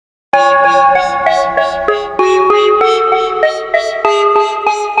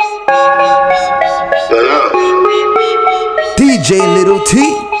Little T.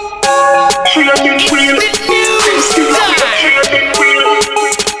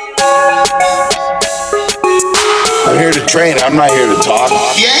 I'm here to train, I'm not here to talk.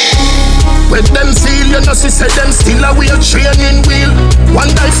 Yeah. With them feel, you know, she said them still a way training wheel. One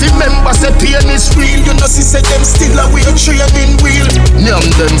guy fi member say pain is real. You know, she said them still a way training wheel. Nyam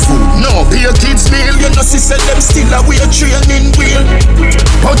them food, no pay kids meal. You know, she said them still a way training wheel.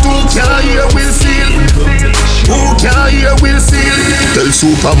 But who can hear will feel? Who can hear will feel? Tell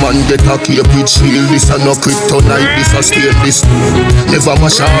Superman get a cape with shield. This a no kryptonite, this a stainless. Never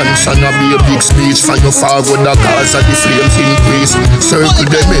mash hands and a be a big speech. Find your forward the cause of the flames increase.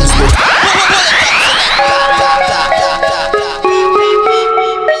 Circle them in.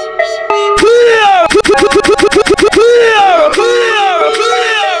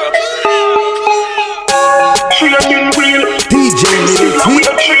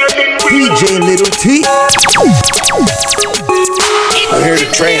 DJ Little T. I'm here to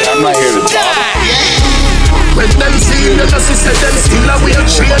train, I'm not here to talk. When them feel, you know, she said them still a way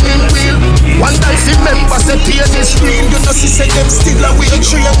training wheel. One guy fi member say pain is real. You know, she said them still a way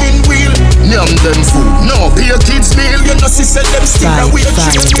training wheel. Nyam them food, no pay kids meal. You know, she said them still a way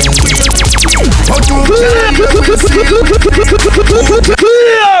training wheel. But who can hear will feel?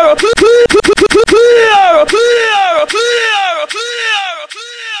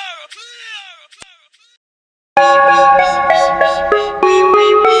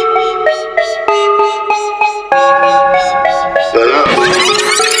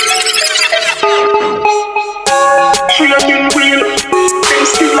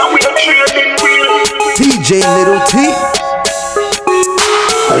 DJ Little T.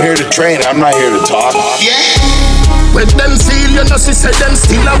 I'm here to train, I'm not here to talk. Yeah. When them feel, you know, she said them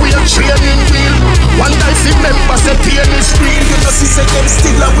still a way training wheel. One guy fi member say pain is real. You know, she said them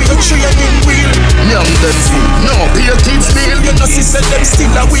still a way training wheel. Nyam them food, no pay kids meal. You know, she said them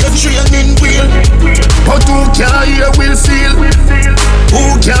still a way training wheel. But who can hear will feel? Who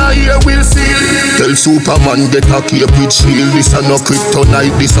can hear will feel? Tell Superman get a cape with shield. This a no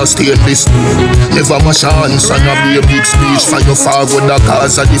kryptonite, this a stainless. Never mash hands and a be a big speech. Find your forward the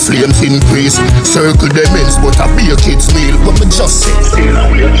cause of the flames increase. Circle them ends but a be a kids meal. But me just say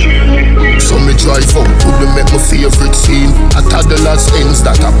so me drive out to the make my favorite scene. A toddler's ends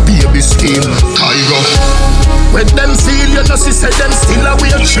that a baby scheme. Tiger. When them feel, you know, she said them still a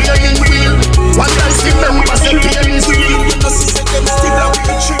way training wheel. One guy see member say pain is real. You know, she said them still a way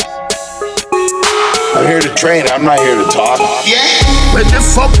training. I'm here to train, I'm not here to talk. Yeah. When the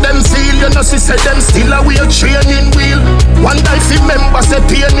fuck them feel, you know, she said them still a way training wheel. One guy fi member say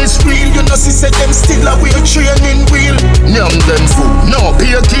pain is real. You know, she said them still a way training wheel. Nyam them food, no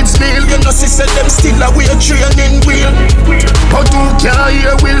pay kids meal. You know, she said them still a way training wheel. But who can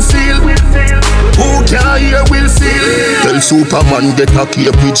hear will feel? Who can hear will feel? Tell Superman get a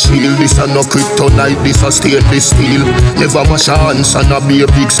cape with shield. This a no kryptonite, this a stainless steel. Never mash hands and a be a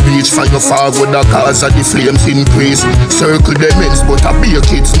big speech. Find your forward the cause of the flames increase. Circle them ends but a be a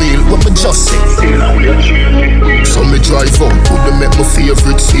kids meal. What me just say? So me drive out to the make my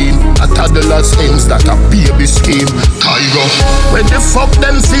favorite scene. A toddler's ends that a baby scheme. Tiger. When the fuck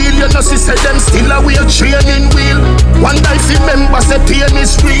them feel, you know, she said them still a way training wheel. One guy fi member say pain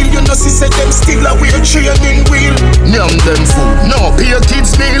is real. You know, she said them still a way training wheel. Nyam them food, no pay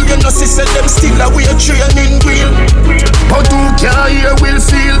kids meal. You know, she said them still a way training wheel. But who can hear will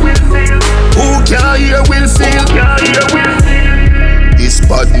feel? Who can hear will feel? This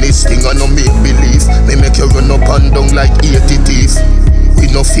badness thing I no make believe. Me make you run up and down like 80 teeth. We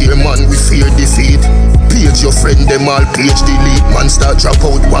no fear man, we fear defeat. Page your friend, them all page delete. Man start drop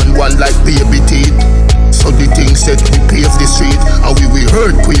out one like baby teeth. So the thing said we pave the street. And we will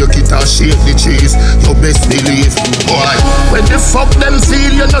hurt quick it and shake the trees. You best believe, boy. When the fuck them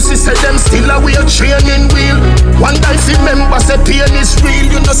feel, you know, she said them still a way training wheel. One guy fi member say pain is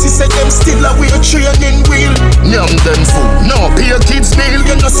real. You know, she said them still a way training wheel. Nyam them food, no pay kids meal.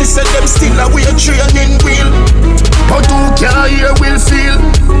 You know, she said them still a way training wheel. But who can hear will feel?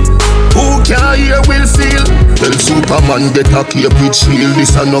 Who can hear will feel? Tell Superman get a cape with shield.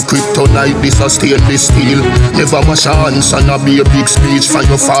 This a no kryptonite, this a stainless steel. Never mash hands and a be a big speech. Find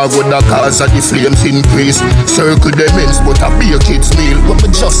your forward the cause of the flames increase. Circle them ends but a be a kids meal. What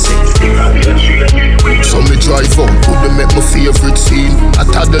me just say? So me drive out to the make my favorite scene. A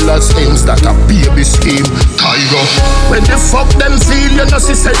toddler's ends that a baby scheme. Tiger. When the fuck them feel, you know,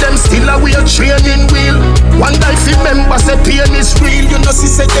 she said them still a way training wheel. One guy fi member say pain is real. You know, she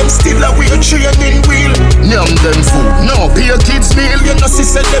said them still a way training wheel. Nyam them food, no pay kids meal. You know, she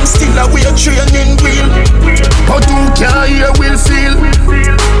said them still a way training wheel. But who can hear will feel?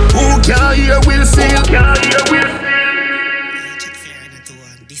 Who can hear will feel?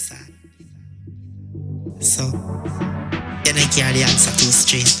 care the answer too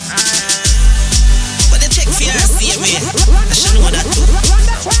straight. But they check for your same way. I should know that too.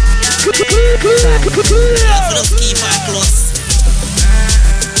 Love us keep her close.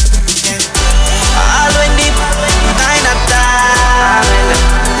 All when deep, kinda tired.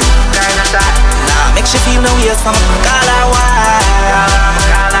 Nah, make she feel no way, so I'ma call her wife.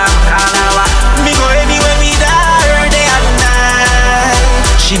 Me go anywhere with her day and night.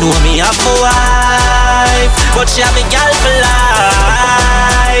 She know me have my wife, but she have a girl for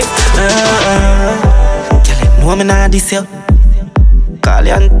life. Girl, you know me not this you. Call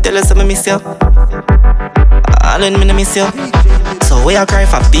you and tell you something miss you. All when me no miss you. So where you cry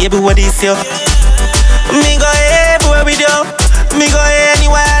for, baby, what is you? Me go everywhere with you. Me go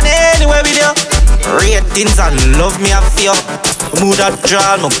anywhere and anywhere with you. Ratings and love me a fear. Mood a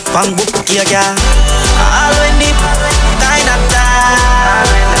draw, my bang book here, girl. All when deep, kinda tired.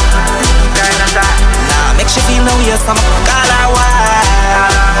 Nah, make she feel no way, so I'ma call her wife.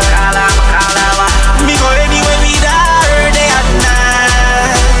 Me go anywhere with her day and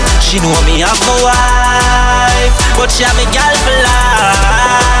night. She know me have my wife, but she have a girl for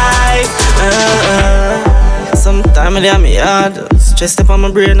life. Sometimes I lay on me hard, stressed up on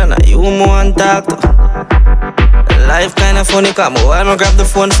my brain and I you more and talk to. Life kinda funny, cause my while I grab the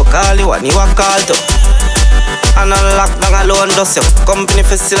phone for call you and you a call to. And I lock down alone, just your company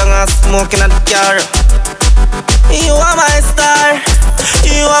for still and smoking at the car. You are my star,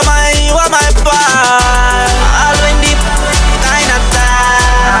 you are my bar. All when deep, kinda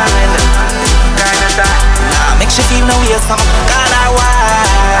tired. Nah, make she feel no way, so I'ma call her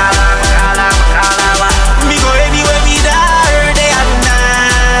wife. Me go anywhere with her day and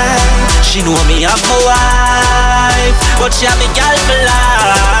night. She know me have my wife, but she have a girl for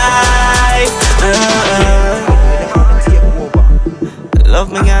life. Love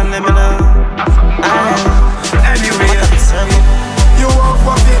me, girl, let me know. Anyway, you walk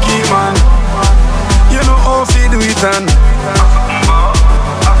for Vicky, man. You know how to do it, and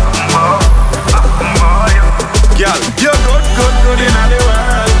girl, you're good in the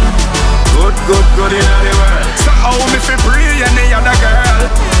world. Good in the world. So how me fi pray any other girl?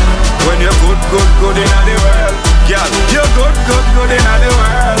 When you're good in the world. Girl, you're good in the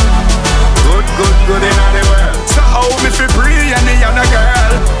world. Good in the world. So how me fi pray any other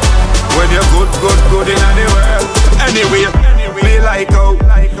girl? When you're good in the world. Anyway, me like how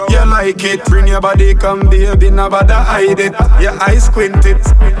you like it. Bring your body, come baby, no bother hide it. Your eyes squint it,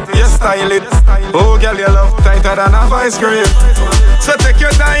 you style it. Oh girl, you love tighter than a vice grip. So take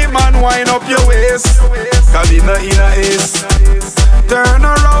your time and wind up your waist. Cause in a ace. Turn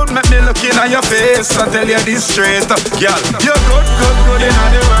around, make me look in your face and tell you this straight. Girl, you're good in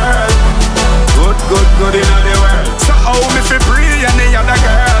the world. Good in the world. So how me fi pray any other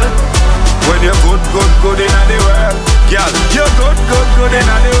girl? When you're good in the world. Girl, you're good in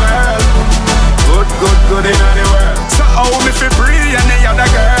the world. Good in the world. So how me fi pray any other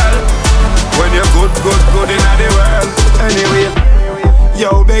girl? When you're good in the world. Anyway,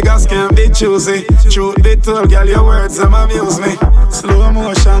 yo, beggars can't be choosy. Truth be told, girl, your words them amuse me. Slow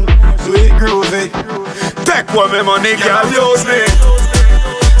motion, do it groovy. Take what me money, girl, use me.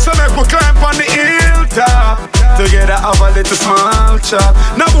 So make we climb on the hilltop. Together have a little small chat.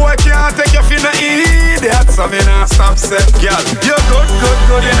 No boy can't take you for no idiot. So me nah stop set. Girl, you're good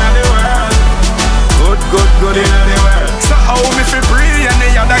in the world. Good in the world. So how me fi pray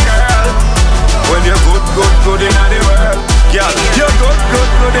any other girl? When you're good in the world. Girl, you're good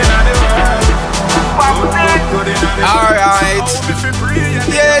in the world. Good in the world. Alright.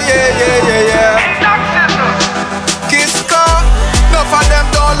 Yeah. Kisco. Enough of them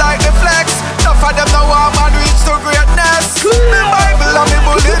don't like the flex. Enough of them don't want man reach to greatness. Me Bible and me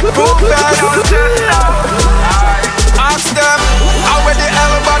bulletproof vest. Ask them, how where the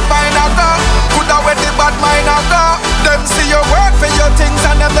hell bad mind a go? Coulda where the bad mind a go? Them see your work for your things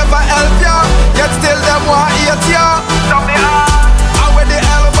and them never help ya. Yet still them want hate ya. How where the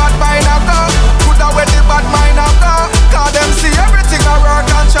hell bad mind a go? Coulda where the bad mind a go? Cause them see everything I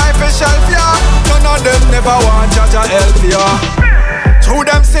work and try for shelf ya. None of them never want Jaja help ya. Who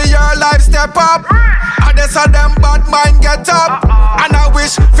them see your life step up? And they say them bad mind get up. And I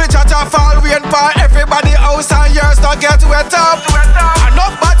wish for Jaja fall rain for everybody house and yours don't get wet up.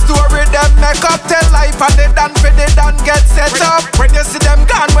 Enough bad story them make up. Tell life and they done for they done get set up. When you see them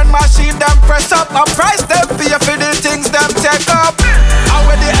gone, when machine them press up, and price them pay for the things them take up. And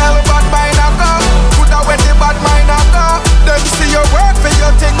where the hell bad mind a go? Coulda where the bad mind a go? Them see your work for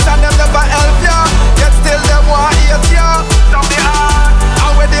your things and them never help ya. Yet still them want hate ya.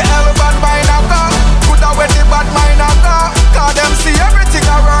 And where the hell bad mind a go? Coulda where the bad mind a go? Cause them see everything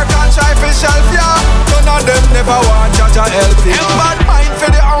I work and try for shelf ya. None of them never want Jaja help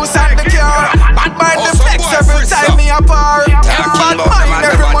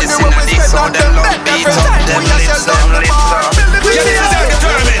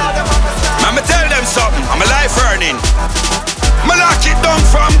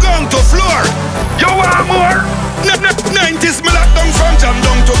down to floor. You want more? 90s me lock down from jam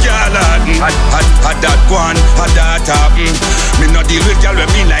down to Garland. Had that one, had that happen. Me no deal with y'all with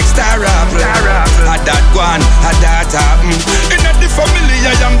me like Star Apple. Had that one, had that happen. In the family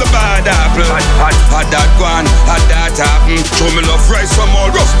I am the bad apple. Had that one, had that happen. Show me love rice from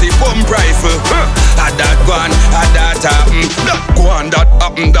all rusty pump rifle. Had that one, had that happen. That one, that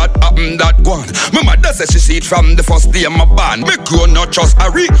happen, that happen, that one. My mother says she see it from the first day of my band. Me grow not just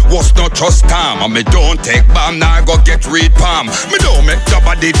Harry, was not just Tom. And me don't take bomb, now go get read palm. Me don't make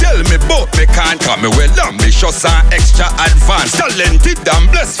nobody tell me but me can't come. Me well ambitious and extra advanced. Talented and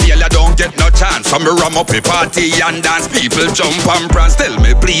blessed, feel I don't get no chance. So me ram up a party and dance. People jump and prance, tell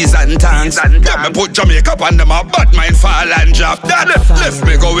me please and thanks. Yeah, me put Jamaica on them a bad mind fall and drop. That left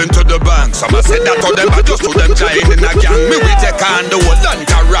me going to the bank. Some I said that to them, I just to them giant in a gang. Me we take on the whole and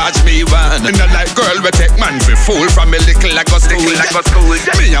garage me van. In a like girl we take man for fool from me little like a school.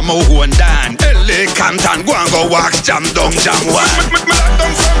 Me a mo one down, LA Compton, go and go walk jam down jam one. Me lock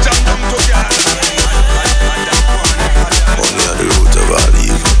down from jam down to gas. Only on the root of all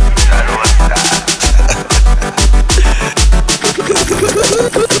evil.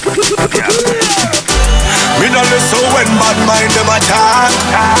 Me no listen when bad mind them attack.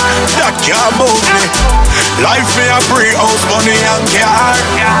 That can't move me. Life me a free house, money and car.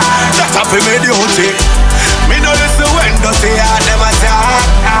 That's up in me duty. Me no listen when dirty heart them attack.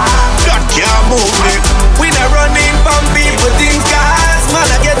 That can't move me. We no running from people things cause man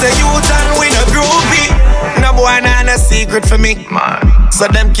I get a youth and we no groupie. No boy nah no secret for me. So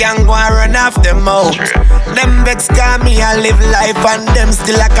them can't go and run off them out. Them vex call me and live life and them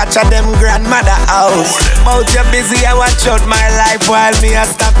still a catch a them grandmother house. Out you busy I watch out my life while me a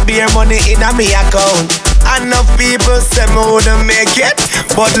stack beer money in a me account. Enough people say me wouldn't make it,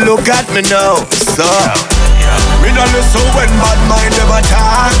 but look at me now. So me no listen when bad mind them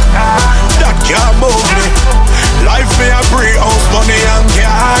attack. That can't move me. Life me a free house, money and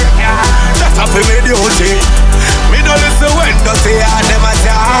car. That's a for me duty. Me no listen when dirty heart them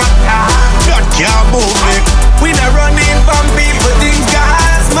attack. That can't move me. We no running from people things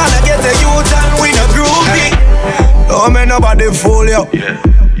cause man I get a youth and we no groupie. Don't make nobody fool you.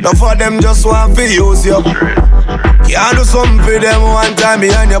 None of them just want to use you. Can't do something for them one time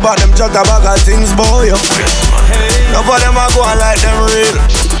behind your back. Them chuck a bag of things boy you. None of them a go on like them real,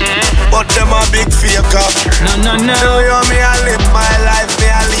 but them a big faker. No. So you me a live my life,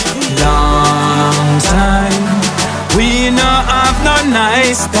 me a live. Long time we no have no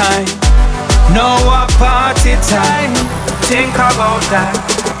nice time. No a party time. Think about that.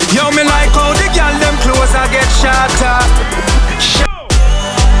 Yo, me like how the girl them clothes a get shorter.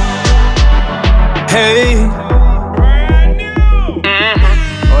 Hey.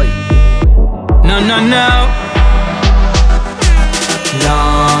 No.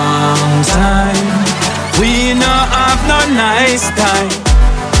 Long time we no have no nice time.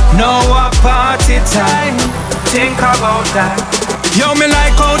 No a party time. Think about that. Yo, me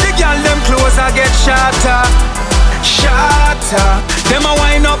like how the girl them clothes a get shorter. Them a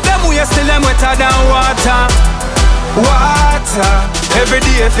wind up them waist till them wetter than water. Every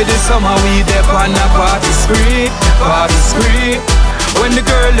day for the summer we dep on a party spree. When the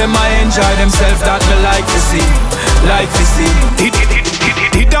girl them a enjoy themselves, that me like to see.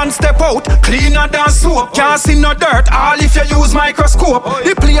 He done step out, cleaner than soap. Can't see no dirt, all if you use microscope.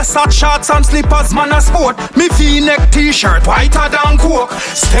 The place hot shorts and slippers, man a sport. Me V-neck t-shirt, whiter than coke.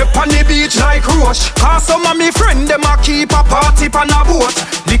 Step on the beach like roach. Cause some of me friend, them a keep a party pan a boat.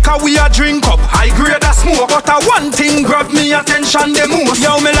 Liquor we a drink up, high grade a smoke. But a one thing grab me attention the most.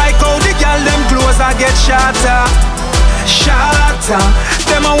 Yo, me like how the girl them clothes a get shorter.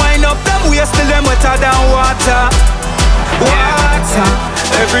 Them a wind up them waist till them wetter than water.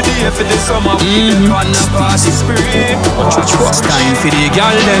 Every day for the summer we dep on a party spree. It's time for the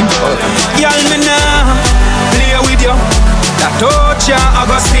girl them. Girl me now play with you. That touch ya I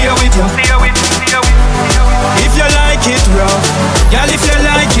go stay with you. If you like it rough, girl, if you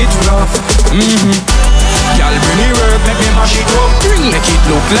like it rough. Girl, bring me work, make me mash it up. Make it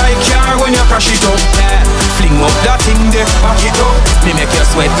look like car when you crash it up. Fling up that thing there, back it up. Me make you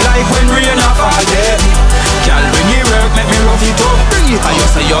sweat like when rain a fall there. Girl, bring me work, make me rough it up. And you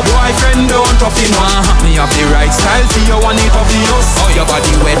say your boyfriend don't tough him up. Me have the right style for you and it obvious. Oh, your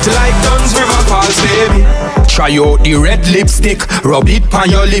body wet like Duns River Falls, baby. Try out the red lipstick, rub it on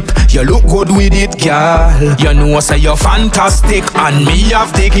your lip. You look good with it, girl. You know say you're fantastic, and me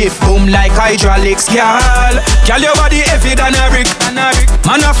have the gift, boom like hydraulics, girl. Girl, your body heavy than a brick.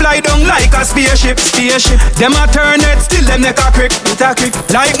 Man a fly down like a spaceship. Them a turn it, still them neck a crick.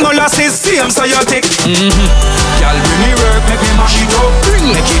 Like molasses, same so you tick. Girl, bring me work, make me mash it up.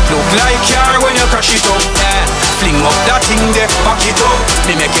 Make it look like car when you crash it up. Yeah. Fling up that thing there, back it up.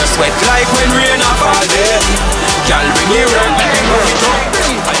 Me make you sweat like when rain a fall there. Girl, bring it round, back it up.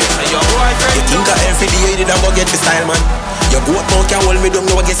 You think of every day you did go get the style, man. Your goat mouth can hold me down,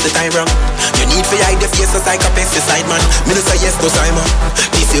 now I guess the time wrong. You need to hide the face just like a pesticide, man. Me no say yes, no Simon.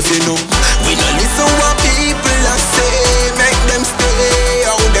 This if you know. We no listen what people are say. Make them stay,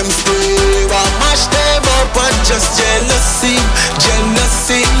 how them stay. Why mash them up and just jealousy,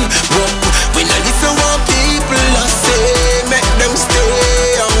 jealousy. We no listen what people are say. Make them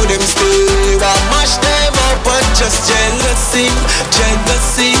stay, how them stay. Why mash them up and just jealousy,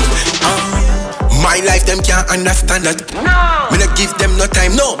 jealousy. My life them can't understand that. Me no give them no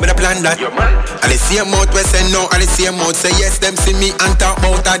time, no, me no plan that. And the same mouth we say no, and the same mouth say yes. Them see me and talk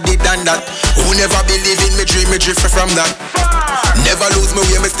about I did and that. Who never believe in me dream, me drift from that. Never lose me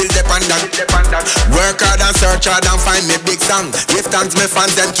way, me still depend on. Work hard and search hard and find me big song. Give thanks me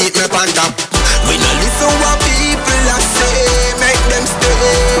fans, them keep me on top. We no listen what people are say. Make them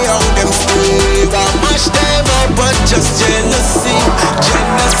stay, how them stay. Why mash them up and just jealousy,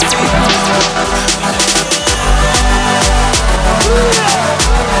 jealousy.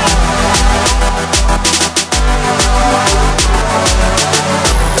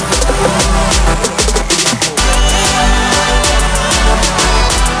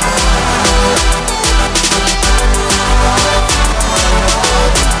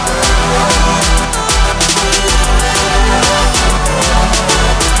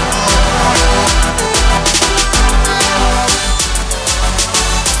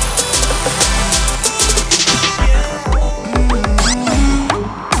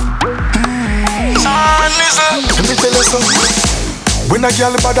 When a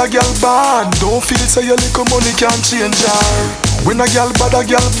girl bad, a girl bad. Don't feel say your little money can't change her. When a girl bad, a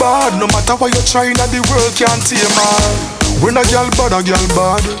girl bad. No matter what you try, the world can't tame her. When a girl bad, a girl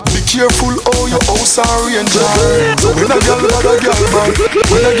bad. Be careful how your house are range her. When a girl bad, a girl bad.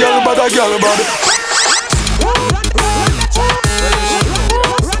 When a girl bad, a girl bad.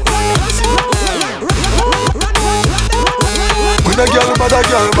 When a girl bad, a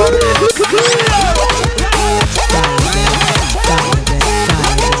girl bad.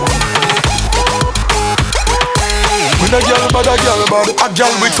 When a girl bad, a girl bad. A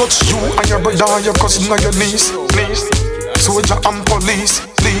girl will touch you and your brother and your cousin and your niece. Soldier and police.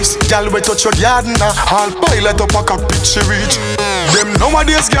 Girl will touch your garden. All pilot up a cockpit she reach. Them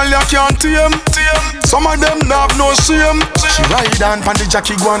nowadays girl you can't tame. Some of them have no shame. She ride on pan the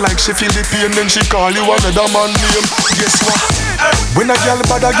jockey go on like she feel the pain. Then she call you another man name. Guess what? When a girl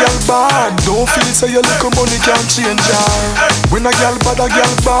bad, a girl bad. Don't feel say your little money can't change her. When a girl bad, a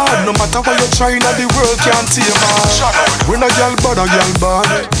girl bad. No matter what you try, the world can't tame her. When a girl bad, a girl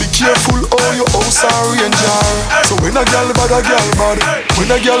bad. Be careful how your house are range her. So when a girl bad, a girl bad.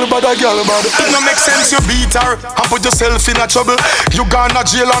 When a girl bad, a girl bad. It no make sense you beat her and put yourself in a trouble. You gonna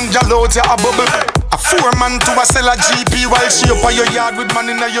jail and girl out ya a bubble. A 4-man to a sell a GP while she up on your yard with man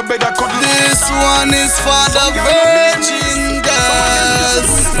in your bed a cuddle. This one is for the virgin girls.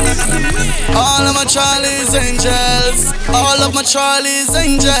 All of my Charlie's angels. All of my Charlie's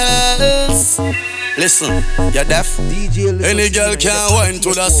angels. Listen, you're deaf. Any girl can whine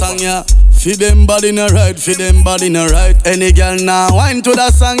to that song, yeah. Feed them body na right, feed them body na right. Any girl now whine to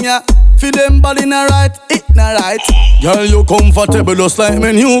that song, yeah. Feed them body na right, it na right. Girl, you comfortable just like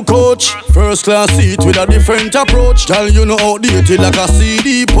my new coach. First class seat with a different approach. Girl, you know outdated like a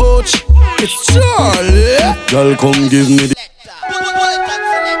CD pouch. It's Charlie. Girl, come give me the.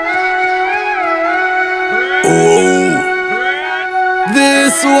 Oh.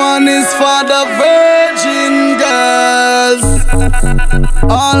 This one is for the virgin girls.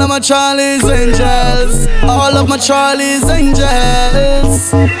 All of my Charlie's angels. All of my Charlie's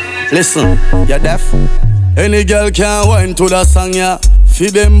angels. Listen, you're deaf. Any girl can whine to that song, yeah.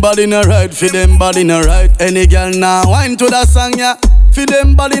 Feed them body na right, feed them body na right. Any girl now whine to that song, yeah. Feed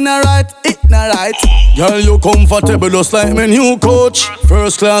them body na right, it na right. Girl, you comfortable just like my new coach.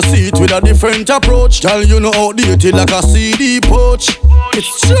 First class seat with a different approach. Girl, you know outdated like a CD pouch.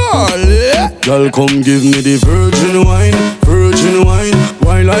 It's Charlie. Girl, come give me the virgin wine. Virgin wine.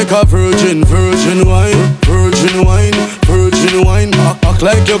 Wine like a virgin. Virgin wine. Virgin wine. Virgin wine. Act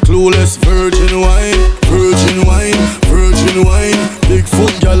like you're clueless. Virgin wine. Virgin wine. Virgin wine. Big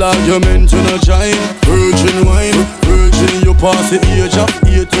foot girl argument you no join. Virgin wine. Virgin you pass the age of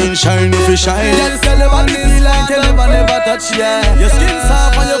 18. Shine if you shine. Girl, tell your body feel like you never touch, yeah. Your skin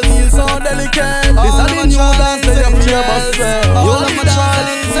soft and you feel so delicate. This a the new dance that you feel about self. All of my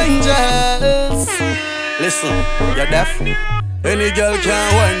Charlie's angels. Listen, you're deaf. Any girl can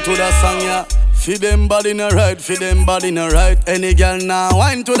whine to that song, yeah. Fi them body no right, fi them body no right. Any girl now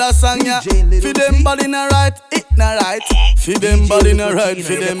wine to that song, yeah. Fi them body no right, it no right. Fi them body no right,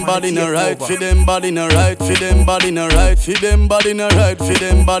 fi them body no right. Fi them body no right, fi them body no right. Fi them body no right, fi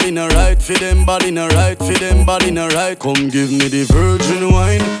them body no right. Fi them body no right, fi them body no right. Come give me the virgin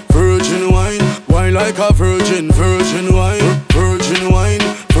wine, virgin wine. Wine like a virgin, virgin wine, virgin wine,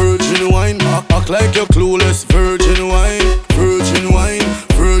 virgin wine. Act like you're clueless, virgin wine, virgin wine,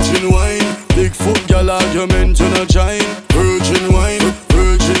 virgin wine. Big foot gal argument to no join. Virgin wine,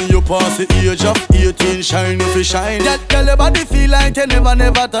 virgin, you pass the age of 18, shine if you shine. That girl your body feel like you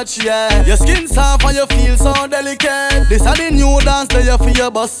never touch, yeah. Your skin soft and you feel so delicate. This are the new dance that you feel your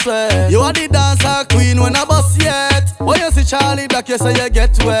boss sweat. You are the dancer queen when I boss yet. When you see Charlie Black you say you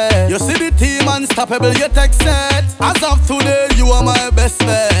get wet. You see the team unstoppable you take set. As of today you are my best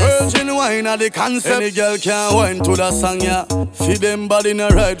bet. Virgin wine are the concept. Any girl can wine to that song, yeah. Fi them body no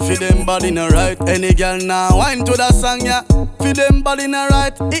right, fi them body no right. Any girl now wine to that song, yeah. Fi them body no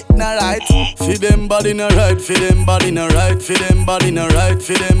right, it no right. Fi them body no right, fi them body no right. Fi them body no right,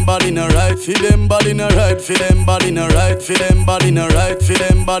 fi them body no right. Fi them body no right, fi them body no right. Fi them body no right, fi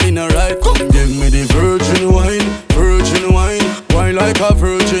them body no right. Come give me the virgin wine, virgin wine. Wine like a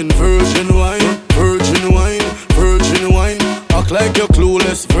virgin, virgin wine, virgin wine, virgin wine. Act like you're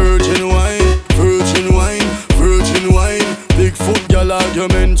clueless, virgin wine, virgin wine, virgin wine. Big foot gal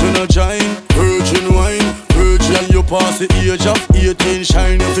argument to no join. Virgin wine, virgin, you pass the age of 18,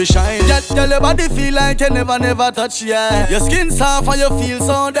 shine if you shine. That girl your body feel like you never touch, yeah. Your skin soft and you feel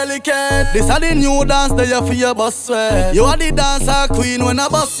so delicate. This are the new dance that you feel your boss sweat. You are the dancer queen when I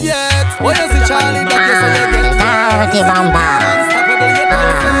boss yet. When you see Charlie that you say you get Dirty Bamba.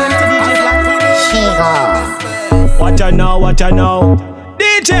 She go. What you know, what you know?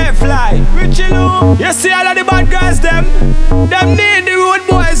 DJ Fly, Richie Lou. You see all of the bad guys, them need the road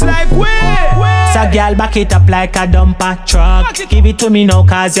boys like we. So girl, back it up like a dumper truck. Give it to me now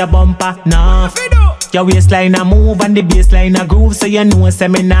cause your bumper enough. Your waistline a move and the baseline a groove. So you know say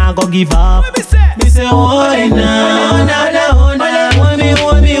me nah go give up. Me say hold it now, hold it. Hold me,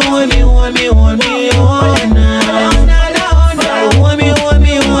 hold me, hold me, hold me, hold me, hold it now. Hold me, hold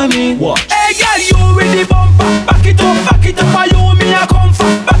me, hold me. What? Hey girl, you with the bumper. Back it up for you, me a come for.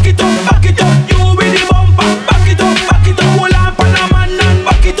 Back it up, you with the bumper. Back it up, hold on for the man and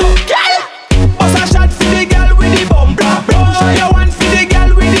back it up. Girl, bust a shot for the girl with the bumper. Oh, you want for the girl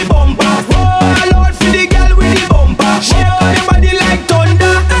with the bumper. Oh, Lord for the girl with the bumper. Shake up your body like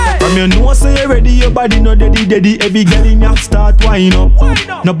thunder. From you know say you ready, your body no deady. Every girl in ya start wine up.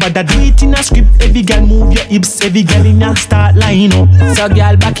 Nobody do it in a script. Every girl move your hips. Every girl in ya start line up. So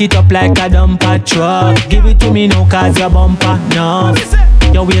girl back it up like a dumper truck. Give it to me now cause your bumper no.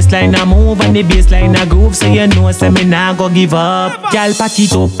 Your waistline a move and the baseline a groove. So you know say me nah go give up. Girl pat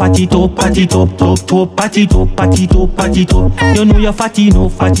it up, top. Pat it up. You know you're fatty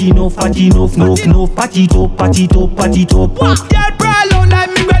enough. Pat it up. Girl brawl on like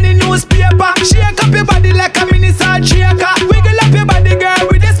me when the newspaper. Shake up your body like a mini salt shaker. Wiggle up your body girl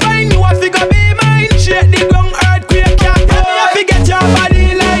with the spine. You a figure be mine. Shake the ground earthquake. Tell me if you get your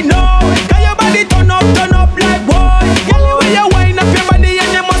body like no. Cause your body turn up like boy. Girl the way you wind up your body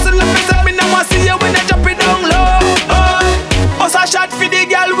and your muscle up yourself. Me now want see you when you drop it down low. Bust a shot for the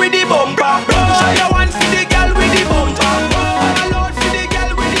girl with the bumper. Show you one for the girl with the bumper. Lord for the girl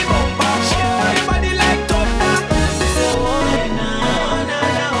with the bumper. Shake your body like thunder.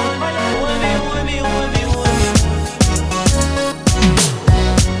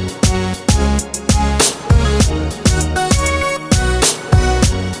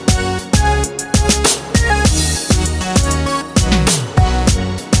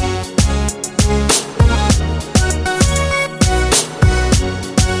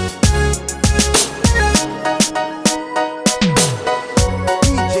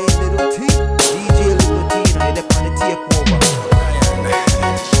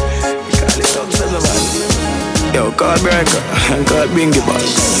 Call Breaker and call Bingy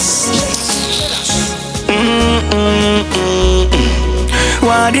Boss.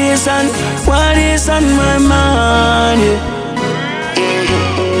 What is on my mind?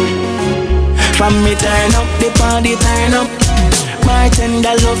 From me turn up, the party turn up.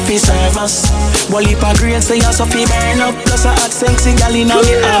 Bartender love fi serve us. Wally pa green say you so fi burn up. Plus a hot sexy gal inna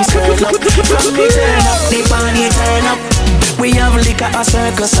me arms curl up. From me turn up, the party turn up. We have liquor a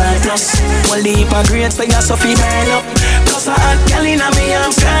circus surplus. Wally pa green say you so fi burn up. Plus a hot gal inna me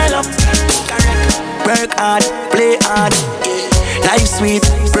arms curl up. Work hard, play hard. Life sweet,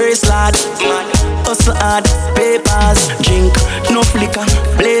 praise Lord. hustle hard, papers, drink, no flicker,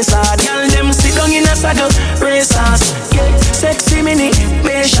 blaze hard. Girl, them sit down in a saddle, racers. Yeah, sexy mini,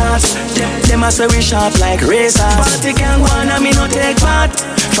 bay shots. Them a say we sharp like racers. Party can't go on and me no take part.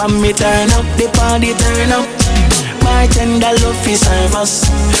 From me turn up, the party turn up. Bartender love fi serve us.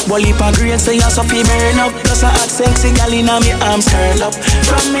 Bully pa grade say you so fi burn up. Plus a hot sexy gal inna me arms curl up.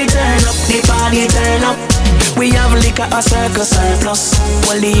 From me turn up, the party turn up. We have liquor a circle surplus.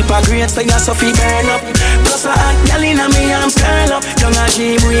 Bully pa grade say you so fi burn up. Plus a hot gal inna me arms curl up. Young a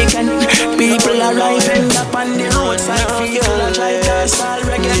dream weekend, people arrive end up on the roadside. People a drive cars all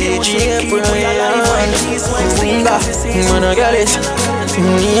regular. Keep we alive when these ones think of the season. Man I got it,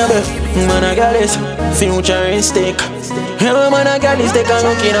 man I got it. Futuristic. Every man I got this, they can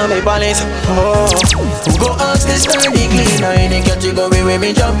look in on me balance. Oh, go ask the sturdy cleaner. Any category where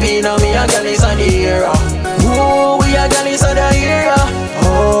me jump in on me, a gal is on the era. Whoa, we a gal is on the era.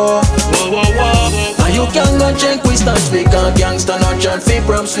 Oh, whoa. And you can go check we start speak on gangsta, not John F.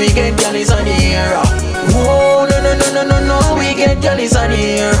 Props, we get gal is on the era. Whoa, no, we get gal is on the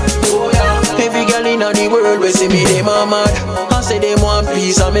era. Oh yeah. Every girl in the world we see me, them a mad. I say them want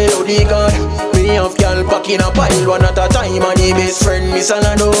peace and melody God. Me have girl pack in a pile one at a time. And the best friend me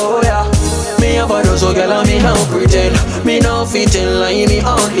Salado, yeah. Me have a dozen girl and me now pretend. Me now fit in line, me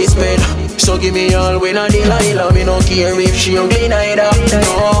hardly spend. So give me all when I Delilah. Me no care if she ugly neither.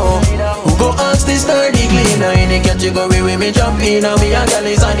 No. Go ask the sturdy cleaner. Any category where me jump in and me a girl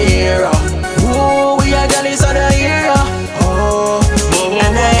is on the era. Whoa, we a girl is on the era. Oh.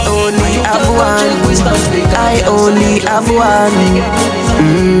 And I only have one. I only have one.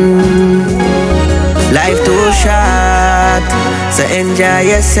 Life too short, so enjoy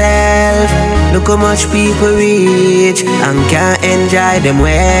yourself. Look how much people reach and can't enjoy them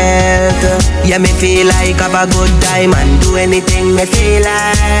wealth. Yeah, me feel like have a good time and do anything me feel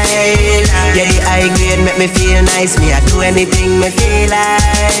like. Yeah, the high grade make me feel nice. Me I do anything me feel like.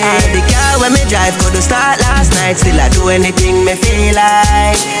 The car when me drive could start last night. Still I do anything me feel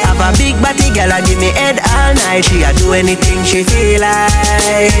like. Have a big body girl I give me head all night. She I do anything she feel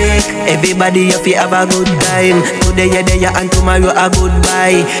like. Everybody if you have a good time. Today you're there and tomorrow a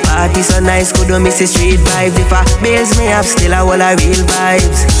goodbye. Party so nice, could miss the street vibes. If I bills me up, still I want a real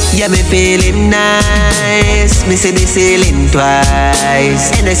vibes. Yeah, me feeling nice. Me see the ceiling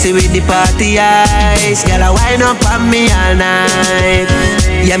twice. And I see with the party eyes. Girl, I wind up on me all night.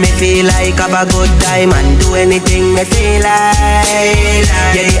 Yeah, me feel like have a good time and do anything me feel like.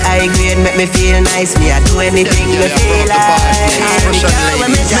 Yeah, the high grade make me feel nice. Me I do anything me feel like.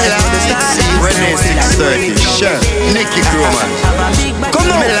 Renee 630, Chef, Nicky Groman. Come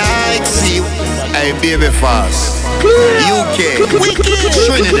on, me like see, hey baby fast. UK,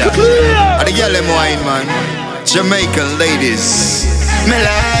 Trinidad, and the girl them wine man, Jamaican ladies. Me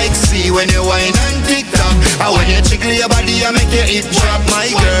like see when you wine on TikTok, and when you tickle your body and make your hip drop, my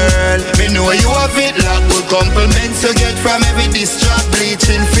girl. Me know you have it locked, good compliments you get from every distrap.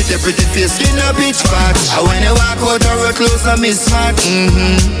 Bleaching fit your pretty face, skin a pitch patch. And when you walk out of road clothes a mismatch.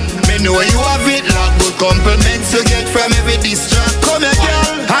 Me know you have it locked, good compliments you get from every distract. Come here,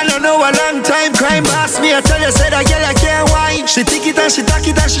 girl. I don't know a long time crime boss me. I tell you, say that girl I can't wine. She take it and she tack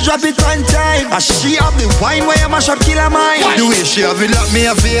it and she drop it one time. And she have the wine where you mash up kill her mind. The way she have it locked me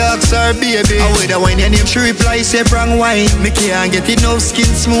have to ask her baby. I with the wine your name she reply say wrong wine. Me can't get it no skin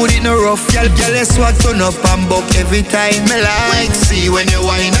smooth it no rough. Girl, let's swag turn up and buck every time. Me like see when you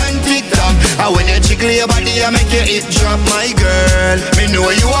wine on TikTok, and when you jiggle your body and make your hip drop, my girl. Me know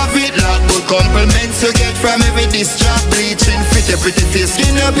you have it locked, good compliments you get from every distract. Bleaching fit your pretty face,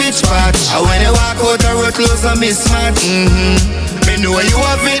 skin a pitch patch. And when you walk out the road clothes a mismatch. Me know you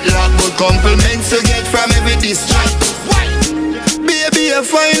have it locked, good compliments you get from every distract. Baby you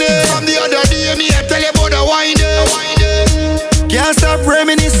find it. From the other day me I tell you about the wine. Can't stop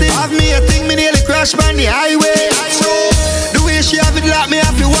reminiscing. Have me a thing me nearly crash on the highway. The way she have it locked me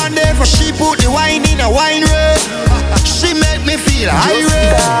happy one day. For she put the wine in a wine rail. She make me feel high.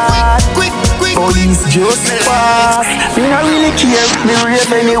 Quick. Police just pass. Me not really care. Me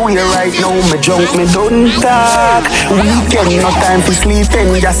rave anywhere right now. Me drunk, me don't talk. Weekend, no time for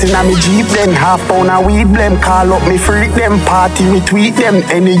sleeping. Just in a me Jeep then. Half pound a weed blem. Call up me freak them. Party me tweet them.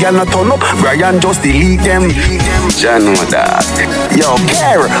 Any girl not turn up, Brian just delete them. John know that. Yo,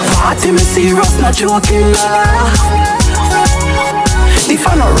 care. Party me serious, not joking. If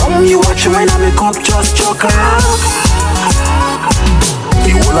I not wrong, you watch when I make up just choke.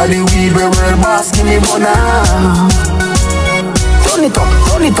 The whole of the weed where we're boss, give me bona. Turn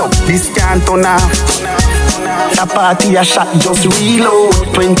it up, this can't turn off. The party a shot, just reload.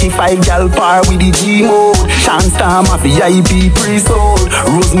 25 gal par with the G mode. Chance time a VIP pre-sold.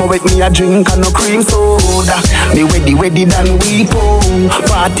 Rose more with me a drink and no cream soda. Me ready than we pound.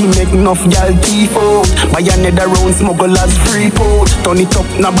 Party make enough y'all teeth out. Buy another round smugglers free pot. Turn it up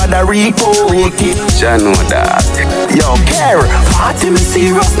na bada repo. Rate it, ya know that. Yo, care. Party me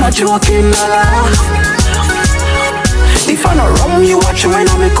serious, not joking, la la. If I no rum, you watch when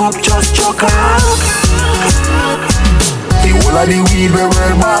I make up just choke up. The whole of the weed we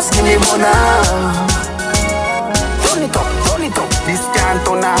world boss give me bona. Turn it up, this can't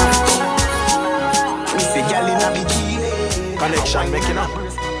turn off. Me say gyal inna bikini. Connection making up.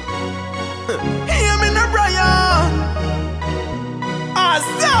 Hear me no Brian.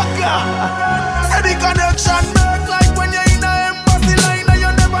 Azaka. Say the connection make like when you're in a embassy line and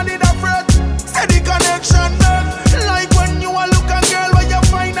you never need a fret. Say the connection make like when you a look a girl where you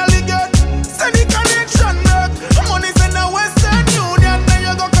finally get. Say the connection make money send a Western Union then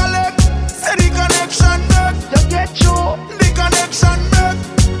you go collect. Say the connection make you get you. The connection make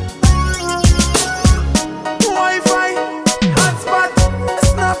Wi-Fi, hotspot,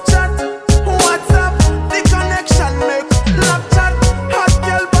 Snapchat, WhatsApp. The connection make lap chat. Hot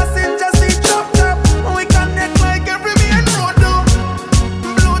girl passenger seat chop chop. We connect like every main road do.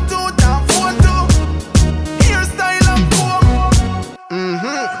 Bluetooth and photo, hairstyle and comb.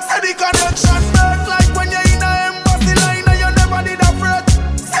 Say the connection make like when you're in a embassy line and you never need a fret.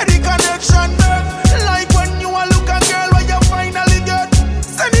 Say the connection make like when you a look a girl where you finally get.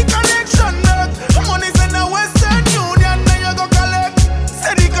 Say the connection make money send a Western Union then you go collect.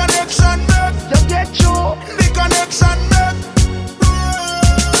 Say the connection make you get you. The connection make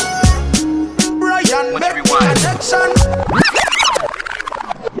Brian make connection.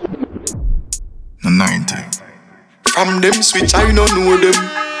 No 90. From them switch I no know them.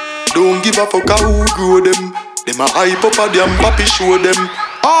 Don't give a fuck who grow them. Them a hype up a damn papi show them.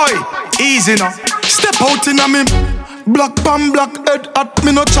 Oi, easy now. Step out in a me. Black pan, black head at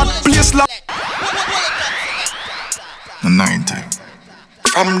me no chat place like. No 90.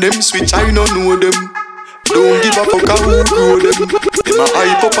 From them switch I no know them. Don't give a fuck who grow them. Them a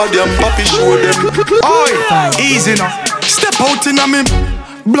hype up a damn papi show them. Oi, easy now. Step out in a me.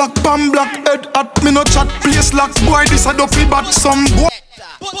 Black pan, black head at me no chat place like. Boy, this a dopey bat some boy.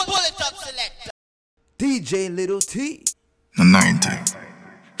 DJ Little T. No 90.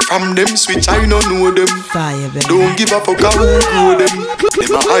 From them switch I no know them. Don't give a fuck who grow them.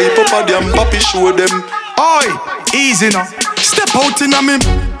 Them a hype up a damn papi show them. Oi, easy now. Step out in a me.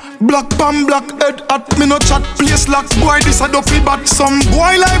 Black pan, black head at me no chat place like. Boy, this a dopey bat some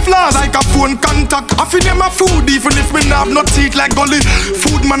boy life lost like a phone contact. I feed them a food even if me nah have no teeth like gully.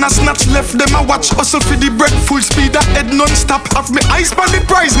 Food man a snatch left them a watch hustle for the bread full speed a head non-stop. Have me eyes on the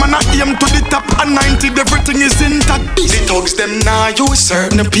prize man a aim to the top. And 90 everything is intact. The thugs them nah use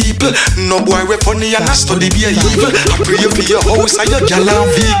certain people. No boy we funny and a study be a evil. I pray for your house and your gal and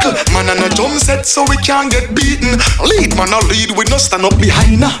vehicle. Man and a drum set so we can't get beaten. Lead man a lead we no stand up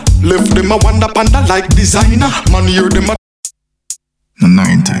behind her. Left them a wonder panda like designer. Man hear them a no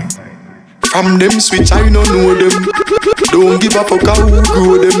 90. From them switch I no know them. Don't give a fuck who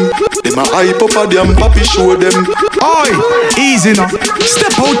grow them. Them a hype up a damn papi show them. Oi, easy now.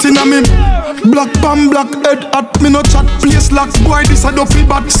 Step out in a me. Black pan, black head at me no chat place like. Boy, this a dopey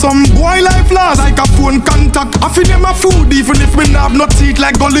bat some boy life lost like a phone contact. I feed them a food even if me nah have no teeth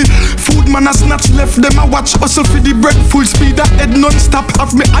like gully. Food man a snatch left them a watch hustle for the bread full speed a head non-stop.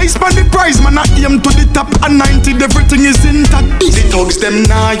 Have me eyes on the prize man a aim to the top. And 90 everything is intact. The thugs them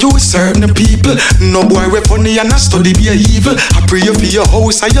nah use certain people. No boy we funny and a study be a evil. I pray for your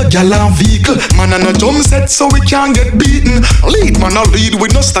house and your gal and vehicle. Man and a drum set so we can't get beaten. Lead man a lead we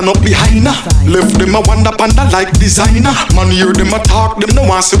no stand up behind her. Left them a wonder panda like designer. Man hear them a talk them no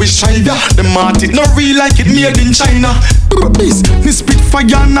want see we strive ya. Them art it no real like it made in China. This me spit fire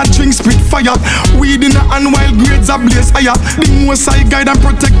and a drink spit fire. Weed in a hand while grades a blaze higher. The most I guide and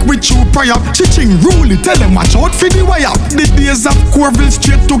protect with true prayer. Chiching rule it tell them watch out for the wire. The days of Corville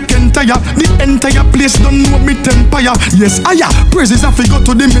straight to Kentire. The entire place don't know me empire. Yes aya praises have to go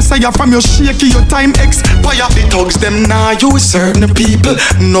to the Messiah. From your shaky your time expire. The thugs them nah use certain people.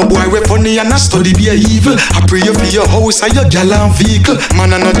 No boy we funny and a study be a evil. I pray for your house and your gal and vehicle.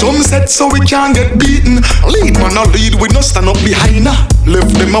 Man and a drum set so we can't get beaten. Lead man a lead we no stand up behind her.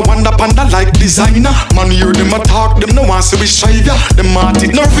 Left them a wonder panda like designer. Man hear them a talk them no want see we strive ya. Them art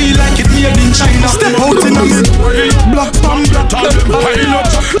it no real like it made in China. Step out in a mid. Black pan, black pilot.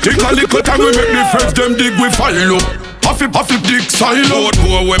 Take a little time we make the friends them dig we file up. Puffy dick silo. Boat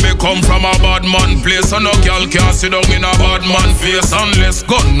boy where me come from a bad man place. And no girl can't sit down in a bad man face. Unless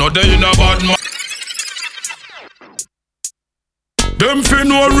gun no day in a bad man. Them fi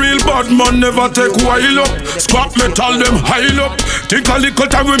no real bad man never take while up. Scrap metal them high up. Think a little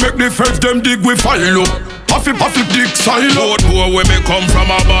time we make the feds them dig we file up. Puffy dig silo. Boy where me come from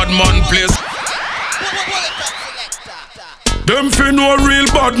a bad man place. Them fi no real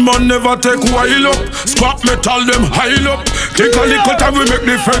bad man never take while up. Scrap metal them high up. Take a little time we make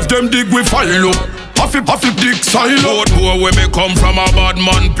the feds them dig we file up. Puffy dick silo. Boy where me come from a bad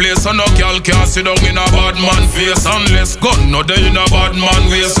man place. And no girl can't sit down in a bad man face. Unless gun no day in a bad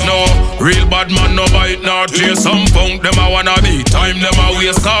man waist. No real bad man no bite nor chase. Some punk them a wanna be time them a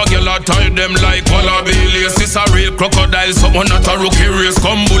waste. Car girl a tie them like wallaby lace. It's a real crocodile, someone not a rookie race.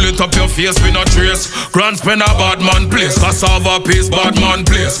 Come bullet up your face with no trace. Grand spend a bad man place. Cassava paste bad man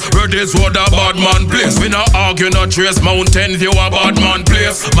place. Redis wood a bad man place. We no argue no trace. Mountain View a bad man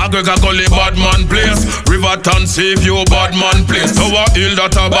place. McGregor Gully bad man place. Riverton save you bad man place. Tower Hill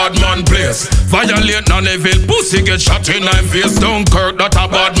that a bad man place. Violate Noneville pussy get shot in my face. Dunkirk that a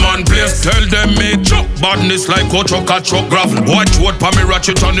bad man place. Tell them me truck badness like a truck gravel. Watch what pa me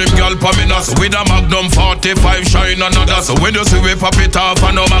ratchet on him girl pa me nas. With a Magnum 45 shine another. So when you see we pop it off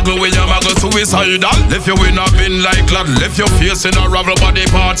and no muggle when you muggle suicidal. Left you in a bin like lad. Left your face in a ravel, body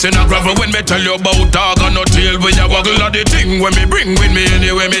parts in a gravel. When me tell you about dog and no tail when you waggle of the thing when me bring with me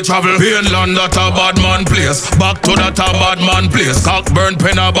anywhere me travel. Mainland that a bad man place. Back to that a bad man place. Cockburn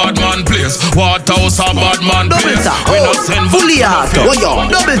Pen a bad man place. Waterhouse a bad man place. We no send fully auto.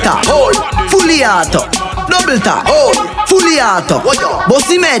 Double tap, hold, fully auto. Double tap, hold, fully auto.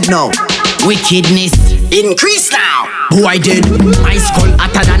 Bossy mad now. Wickedness increase now. Boy did my skull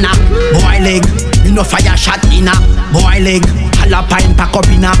hotter than a boy leg. You know fire shot in a boy leg. Jalapine pack up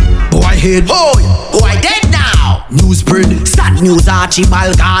in a boy head. Boy dead now. News spread, sad news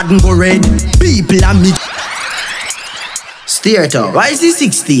Archibald Garden go red. People and me steer to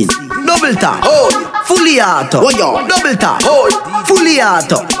YC16. Double tap, hold, fully auto. Double tap, hold, fully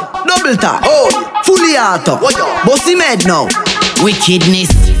auto. Double tap, hold, fully auto. Bossy mad now. Wickedness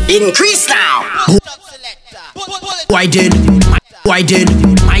increase now. Why did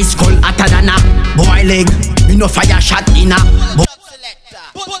my skull hotter than a boy leg? You know fire shot in a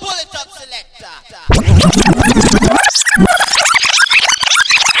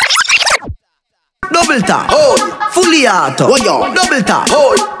double tap, hold, fully auto. Double tap,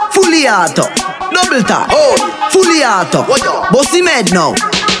 hold, fully auto. Double tap, hold, fully auto. Bossy mad now.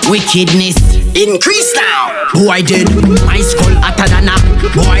 Wickedness increase now. Boy did my skull hotter than a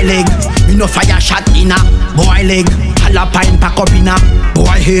boy leg. You know fire shot in a boy leg. Jalapine pack up in a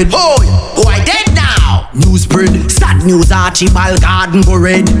boy head. Boy dead now. News spread, sad news Archibald Garden go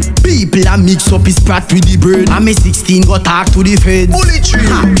red. People a mix up his brat with the bread. And me 16 go talk to the feds. Bullet tree.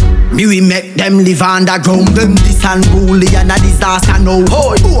 Me we make them live underground. Them this unruly and a disaster now.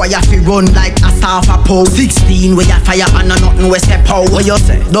 Boy you fi run like a staff a pole. 16 where you fire and a nothing we step out. What you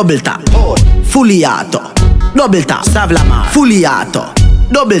say? Double tap, fully auto. Double tap, Savlamar, fully auto.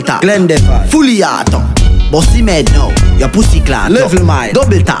 Double tap, Glendeville, fully auto. Bossy mad now, your pussy clan. Level mine,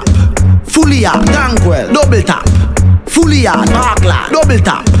 double tap, fully auto. Dankwell, double tap, fully auto. Parkland, double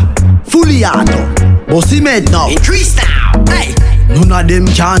tap, fully auto. Bossy mad now, increase now. Hey. None of them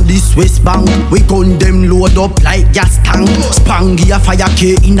can this West Bank. We gun them load up like gas tank. Spangy a fire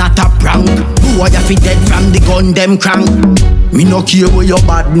K in a top rank. Boy you fi dead from the gun them crank. Me no care where your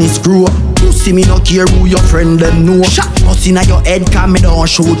badness grow. Pussy me no care who your friend them know. Shot us inna your head cause me don't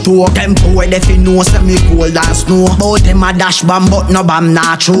show to. Them boy they fi know say me cold and snow. Bout them a dash bomb but no bomb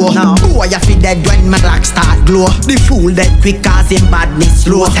not true. Boy you fi dead when my black start glow. The fool dead quick cause him badness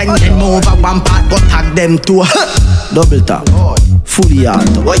slow. Send them over one part but tag them too. Double tap, fully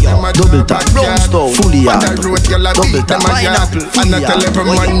auto. Double tap, brownstone, fully auto. Double tap, pineapple, fully auto. And I tell every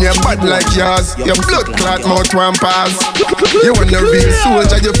man you're bad like yours. Your blood clot mouth one pass. You wanna be a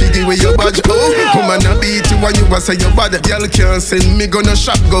soldier, you figure with your badge. Woman a beat you when you a say your bad. Y'all can't send me gonna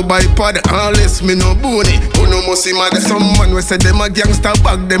shop go by pod. Unless me no booty, who no must see mad. Some man we say them a gangster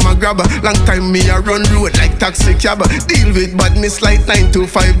bag, them a grabber. Long time me a run road like taxi cab. Deal with badness like 9 to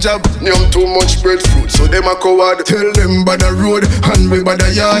 5 job. Yum too much breadfruit, so them a coward. Tell them by the road and we by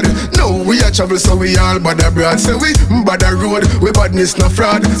the yard. No, we a travel so we all by the broad. Say we by the road, we badness no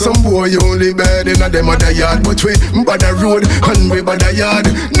fraud. Some boy only bad in a them other yard. But we by the road and we by the yard.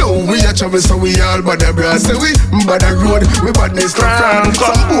 No, we a travel so we all by the broad. Say we by the road, we badness no fraud.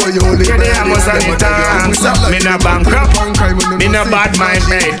 Some boy only bad in a them other yard. Me no bankrupt, me no bad mind,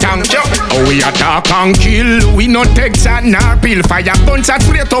 me thank you. Oh, we attack and kill, we no take that nor pill. Fire gunshot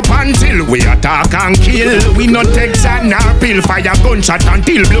straight up until we attack and kill. We no take that nor pill. Fire gunshot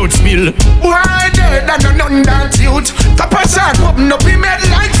until blood spill. Why dead and nothing that youth. Copper shot open up, he made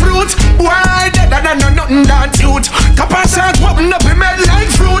like fruit. Why dead and nothing that youth. Copper shot open up, he made like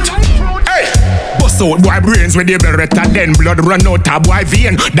fruit. Hey, bust out boy brains with the beretta, then blood run out a boy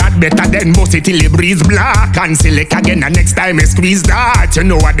vein. That better than bust it till he breeze black and select again. And next time he squeeze that, you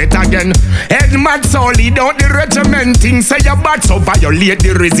know what it again. Head mad so lead out the regiment. Things say you bad so violate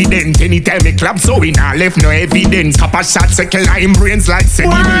the resident. Anytime he clap so we not left no evidence. Copper shot second line brains like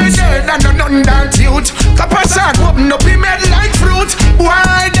sediments. Why dead and nothing that youth. Copper shot open up, he made like fruit.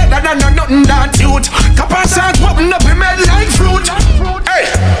 Why dead and nothing that youth. Copper shot open up, he made like fruit. Hey,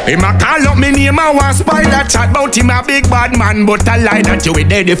 him a call up me name and want spider chat bout him a big bad man, but I lie that you be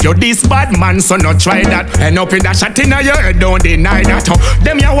dead if you this bad man, so not try that. And up in that shot in your head, don't deny that.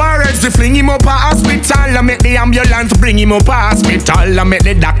 Them your warriors, they fling him up a hospital. I make the ambulance bring him up a hospital. I make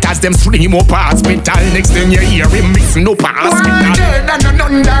the doctors them swing him up a hospital. Next thing you hear him mixing up a hospital. Why dead and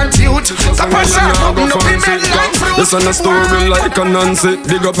nothing that youth. Copper shot open up, he made like fruit. Listen a story like a Nancy.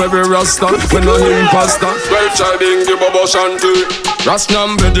 Dig up every rasta, when on him pasta. Well try being the Bobo Shanty.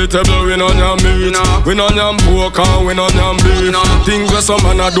 Rasnam vegetable, we on your meat. We on your pork and we on your beef. Things where some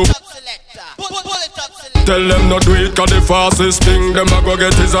man a do. Tell them not do it, cause the fastest thing them a go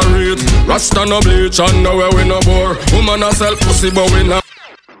get is a rate. Rasta no bleach and no way we no bore. Woman a sell pussy but we not.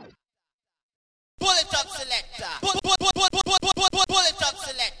 Pull it up selector. Pull it up selector. Pull it up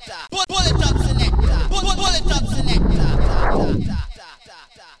selector. Pull it up selector. Pull it up selector.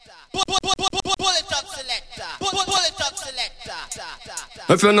 Pull it up selector.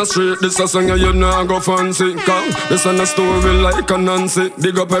 If you're not straight, this a song you nah go fancy. Come, this a story like a Nancy.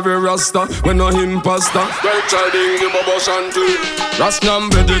 Dig up every rasta, when no him pasta. Well child in the Bobo Shanty.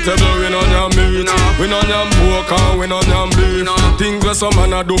 Rasnam vegetable, we on your meat. We on your pork and we on your beef. Things where some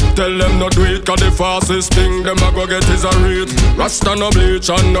man a do, tell them not do it, cause the fastest thing them a go get is a rate. Rasta no bleach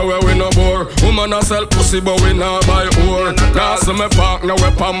and no way we no bore. Woman a sell pussy but we not buy whore. Last me park now we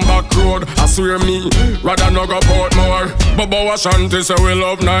pan back road. I swear me, rather no go port more. Bobo Shanty say we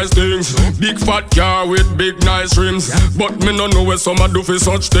love nice things. Big fat car with big nice rims. But me no know where some a do for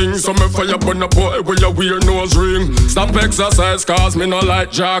such things. So me fire burn a boy with your weird nose ring. Stop exercise cause me no like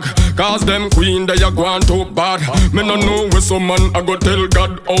Jack. Cause them queen they a go on too bad. Me no know where some man I go tell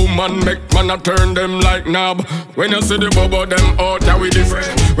God. Oh man make man a turn them like knob. When you see the bubble them out how we different.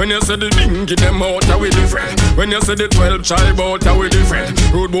 When you see the dinky them out how we different. When you see the 12 child out how we different.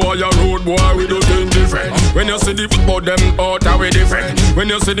 Road boy ya road boy we do things different. When you see the bubble them out how we different. When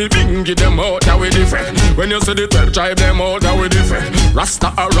you see the bingy them out how we different. When you see the 12 tribe them out how we different.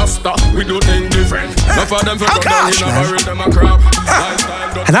 Rasta a rasta we do things different. Enough of them for go down in a hurry them a crap.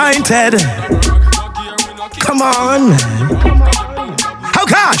 Anointed. Come on man. Oh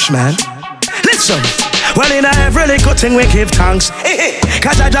gosh man. Listen. Well, in every little thing we give thanks.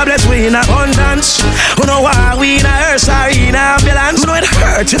 Cause our job bless we in abundance. Who know why we in a hearse or in a ambulance. Who know it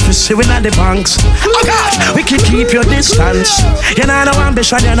hurt if we see we in the banks. Oh God, we can keep your distance. You know no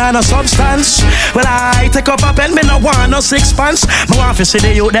ambition, you know no substance. Well, I take up a pen, me no want no sixpence. Me want to see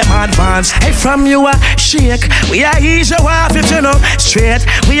the youth them advance. Hey, from you a shake, we are easy off if you know straight.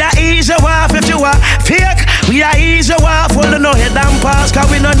 We are easy off if you are fake. We are easy off, full of no head and pass. Cause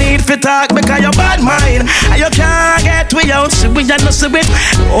we no need to talk because you're bad mind. And you can't get we out, see we and no see it.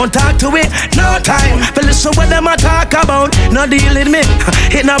 Won't talk to it, no time. But listen what them a talk about. No deal with me,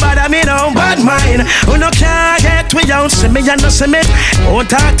 it no bother me no bad mind. Who no can't get we out, see me and no see it. Won't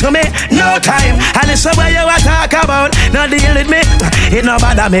talk to me, no time. And listen what you a talk about. No deal with me, it no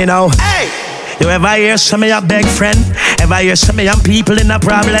bother me no. Hey! You ever hear some of your big friend? Ever hear some of your people in a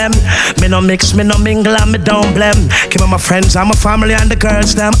problem? Me no mix, me no mingle and me don't blame. Keep my friends and my family and the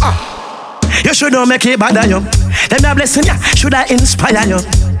girls them. You should not make it bother you. Them a blessing ya, should I inspire you?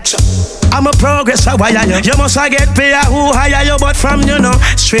 I'm a progress, I wire you. You must get pay who hire you, but from you know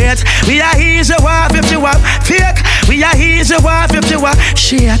straight. We are easy off if you are fake. We are easy off if you are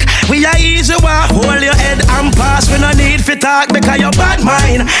shake. We are easy off, hold your head and pass. We no need to talk because you're bad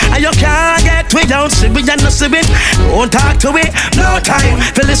mind. And you can't get we don't see we and no see it. Won't talk to it, no time.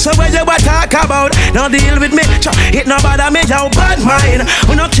 Feel listen what you a talk about. No deal with me, it no bother me, you bad mind.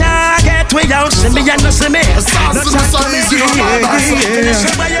 We no can't get we don't see me and no see me. No talk to me,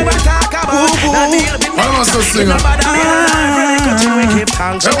 listen what you a talk about. I must go sing it.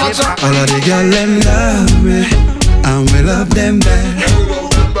 All of the girls them love me, and we love them bad.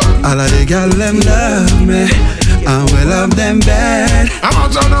 All of the girls them love me, and we love them bad.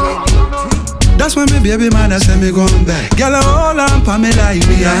 That's when me baby man say me come back. Girl hold on for me like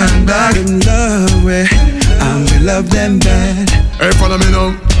me handbag. Them love me, and we love them bad. Hey, follow me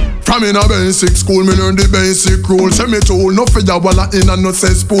now. From in a basic school, me learn the basic rules. Say me tool, no figure walla in a no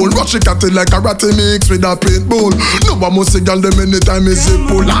cesspool. Rush it at it like a ratty mix with a paintball. No one must see girl them anytime is zip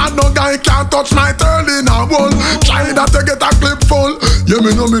pull. And no guy can't touch my turn in a wall. Try that to get a clip full. Yeah,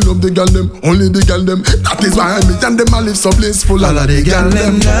 me know me love the girl them, only the girl them. That is why me and them a live so blissful. All of the girl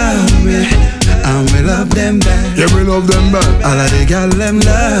them love me, and we love them back. Yeah, we love them back. All of the girl them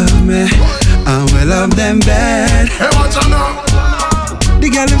love me, and we love them back. Hey, watch out now. The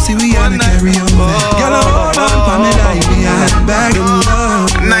girl them see we and carry on. Girl hold on for me like me and back in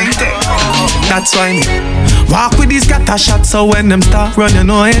love. 90. That's why me walk with these scatter shots, so when them start run, you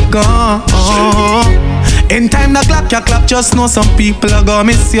know it gone. In time the clock you clap, just know some people are gonna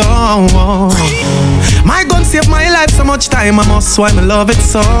miss you. My gun saved my life so much time, I must why me love it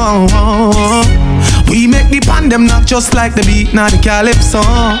so. We make the pan them not just like the beat, not the calypso.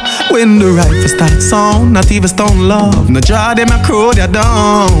 When the rifle start sound, not even stone love, no draw them a crow they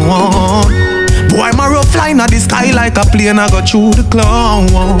down. Boy, my rough line at the sky like a plane, I go through the cloud.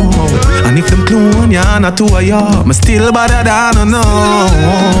 And if them clone ya, not two of ya, me still better than no.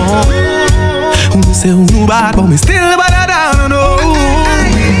 Who say who no bad, but me still better than no.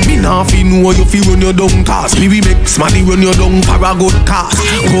 Me nah fi know you fi run your down cast. Me we make money run your down for a good cause.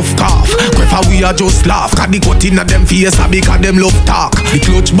 Rough cough, prefer we a just laugh. Cause the cut inna them face a because them love talk. The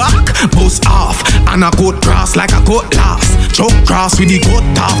clutch back, bust off, and a cut cross like a cutlass. Choke cross with the cut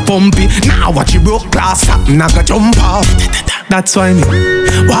off pumpy. Now watch you broke glass, something I go jump off. That's why me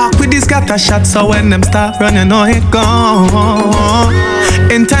walk with this scatter shot, so when them start running, know it gone.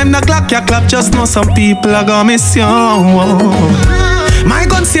 In time the clock you clap, just know some people are gonna miss you. My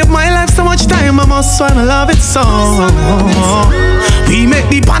gun saved my life so much time, I must why I love it so. We make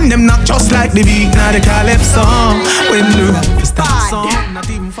the pan them not just like the beat, not the calypso. When the rap starts song, not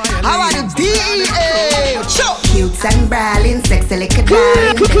even fire. How are the DEA? Cute and brawling, sexy like a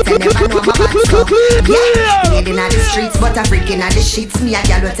darling. Better never know my bad stuff. Yeah, made in the streets, but a freaking at the sheets. Me a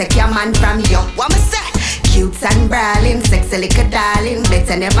gal will take your man from you. What me say? Cute and brawling, sexy like a darling.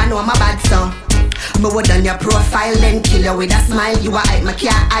 Better never know my bad stuff. Me would on your profile, then kill you with a smile. You a hype, me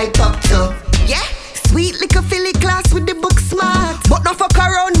can't hype up too. Yeah, sweet like a Philly class with the book smart. But no fuck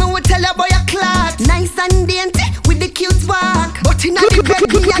around, me would tell you boy a clot. Nice and dainty with the cute walk. But in the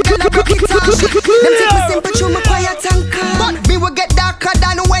bed, me a girl a broke it off. Them take me simple through me quiet and calm. But me will get darker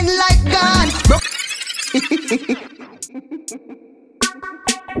than when light gone.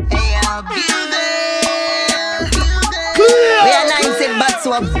 Hey, I'll build it. We are nice and but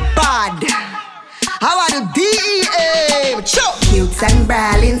so bad. How are the DEA? Cute and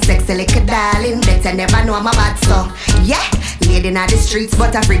brawling, sexy like a darling. Better never know my bad so. Yeah, lady in the streets,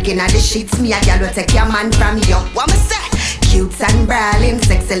 but a freaking at the sheets. Me a gal will take your man from you. What me say? Cute and brawling,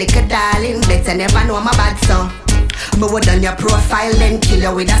 sexy like a darling. Better never know my bad so. Me would on your profile, then kill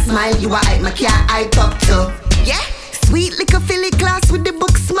you with a smile. You a hype, me can't hype up too. Yeah, sweet like a Philly class with the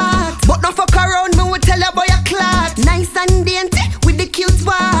book smart. But no fuck around, me would tell you boy a clot. Nice and dainty with the cute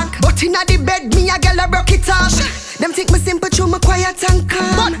walk. But inna the bed, me a girl a broke it off. Them think me simple, through me quiet and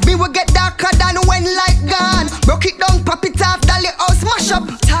calm. But me will get darker than when light gone. Broke it down, pop it off, dolly house mash up.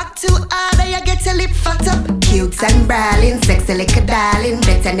 Talk too hard, you get your lip fat up. Cute and brawling, sexy like a darling.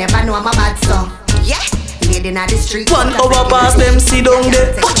 Better never know my bad so. Yeah. In the street. 1 hour past them sit down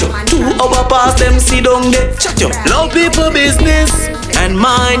there. 2 hour past them sit down there. Love people business and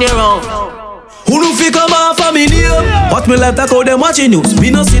mind your own. Who do fi come off of me name? Watch me life talk how them watching news. Me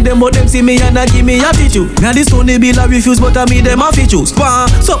no see them but them see me and a give me attitude. Now this Tony bill I refuse but I me them a fi choose.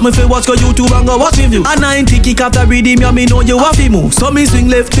 Suck me fi watch cause YouTube and go watch review. A 90 kick after reading me me know you a fi move. So me swing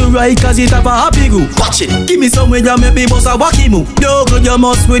left to right cause it have a happy groove. Watch it, give me some way you make me bust a wacky move. Yo good you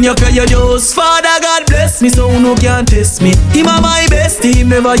must when you pay your dues. Father God bless me so no can test me. Him a my best, he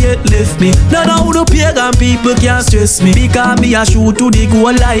never yet left me. None of the pagan people can stress me. Because me a shoot to the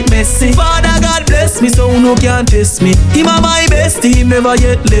goal like Messi. Father God bless me so no can test me. Him a my best, he never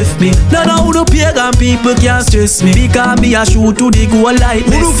yet left me. None of the pagan people can stress me. Because me a shoot to the goal like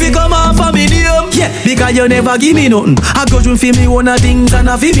Messi. Who do fi come off of me name? Yeah, because you never give me nothing. I go through fi me one of things and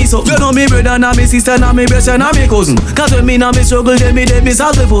I fi me something. You know me brother and me sister and me best and me cousin. Cause when me na me struggle then me dead me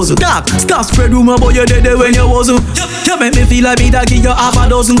solve the puzzle. Dark, stop spread rumor but you dead when you wasn't. You make me feel like me that give you half a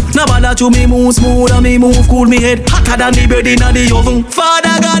dozen. Now bother to me move smooth and me move cool me head hotter than the bread in the oven.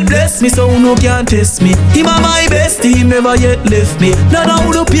 Father God bless me so no can can test me. Him a my bestie, him never yet left me. None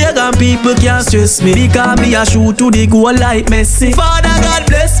of the pagan people can stress me. Because me a shoot to the goal like Messi. Father God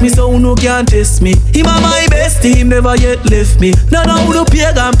bless me, so no can test me. Him a my bestie, him never yet left me. None of the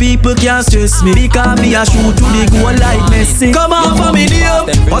pagan people can stress me. Because me a shoot to the goal like Messi. Come on for me dear,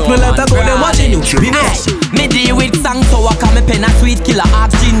 but me let her go them watching you. Me deal with song so I can me pen a sweet killer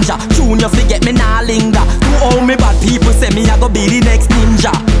ask ginger. Tune you forget me nah linger. To all me bad people say me I go be the next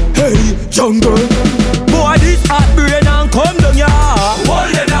ninja. Hey, jungle, boy this hot brain and come down ya. Hold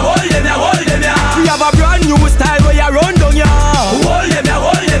them ya, hold them ya, hold them ya. We have a brand new style where you run down ya. Hold them ya,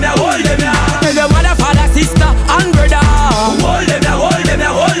 hold them ya, hold them ya. And the mother, father, sister and brother. Hold them ya, hold them ya,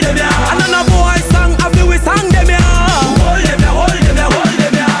 hold them ya. And on a boy song after we sang them ya. Hold them ya, hold them ya, hold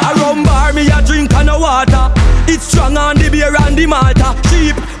them ya. A rum bar me a drink and a water. It's strong on the beer and the malta.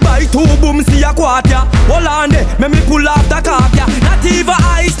 Cheap, buy 2 booms, see a quarter. Hold on there, make me pull off the cap, yeah. Not even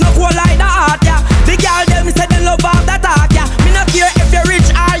ice, no cold like the heart, yeah. The girl them say they love off the talk, yeah. Me not care if you're rich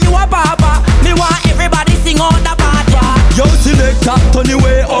or you a papa. Me want everybody sing on the part, yeah. Yo selector, turn the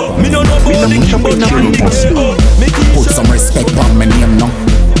way up. Me no know about the king, but turn the way up. Put some respect on my name now.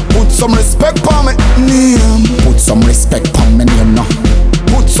 Put some respect on my name. Put some respect on my name now.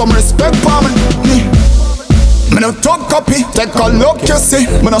 Put some respect on my name. Me no talk copy, take a look you see.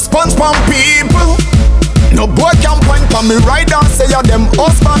 Me no sponge pan people. No boy can point on me right down say ya them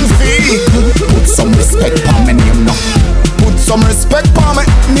husband fee. Put some respect on my name now. Put some respect on my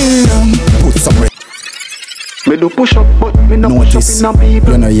name. Put some respect. Me do push up, but me no push up in a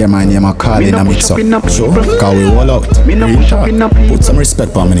people. You know your man name a call in a mix up. So, cause we all out. Me no push up in a people. Put some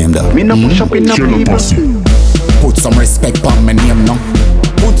respect on my name there. Me no push up in a people. Put some respect on my name now.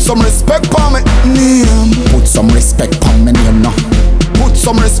 Put some respect on me name. Put some respect on me name now. Put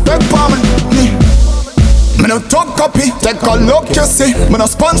some respect on me name. Me no talk copy, take a look you see. Me no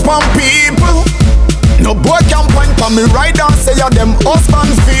sponge pan people. No boy can point on me right down say ya them husband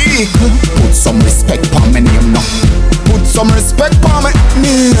fee. Put some respect on me name now. Put some respect on me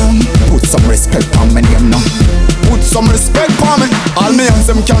name. Put some respect on me name now. Put some respect on me. All me hands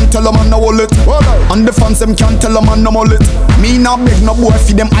them can't tell a man no hold it. And the fans them can't tell a man no mullet. Me not beg no boy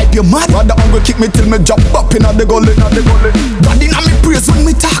feed them hype you mad. Rather hungry kick me till me jump up inna the gullet. God inna me praise when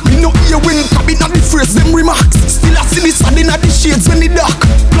me talk. Me no hear when cabin inna the phrase them remarks. Still I see the sun inna the shades when it dark.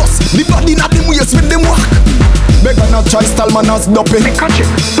 Plus the body inna them waist when them walk. Beggar not try style man as dopey. Me catch it,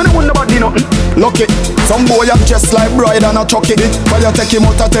 me no want nobody nothing. Lucky, some boy have just like bride and a chucky. But you take him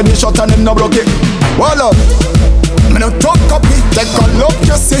out a teddy shot and him no block it. Well up. Me no talk copy, take a look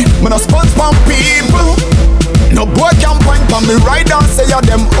you see. Me no sponge pan people. No boy can point on me right down say ya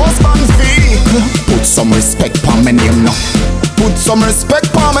them husband fee. Put some respect on my name now. Put some respect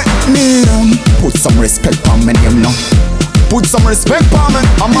on me name. Put some respect on my name now. Put some respect on me.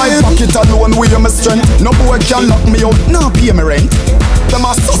 And my pocket alone with my strength. No boy can lock me out, no pay me rent. Them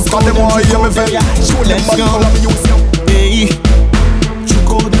a suck and them want hear me vent. Show them bad color me use now. Hey,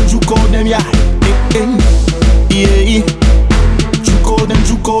 juke out them, yeah. Yeah,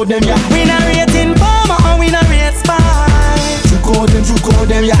 juke out them, yeah. We not rating farmer and we not rate spy. Juke out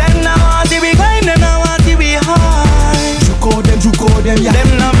them, yeah. Them now want to be climb, them now want to be high. Juke out them, yeah.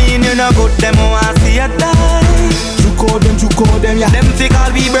 Them no mean you no good, them want to see you die. Juke out them, yeah. Them think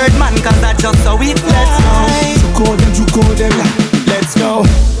all we bird man, cause that's just how we fly. Juke out them, yeah. Let's go.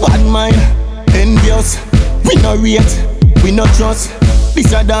 Bad mind, envious. We no rate, we no trust.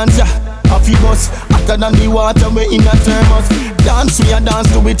 This a dance, yeah. Happy bus, hotter than the water we in a thermos. Dance, we a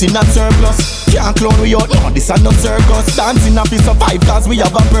dance to it in a surplus. Can't clown we out, no, this a no circus. Dancing a piece of five cause we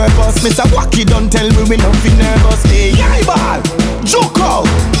have a purpose. Mr. Wacky don't tell me we not feel nervous. Hey, eyeball, juke out,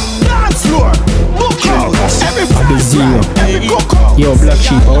 dance floor, book out. Every Friday, every cook out. Yo, black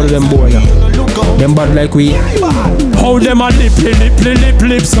sheep, all of them boy, them bad like we. How them a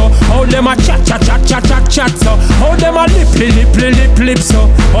lip so. How them a chat so. How them a lip so.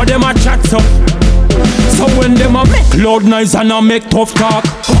 How them a chat so. So when them a make loud noise and a make tough talk,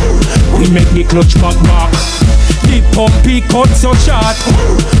 we make the clutch back. The pumpy cut so short,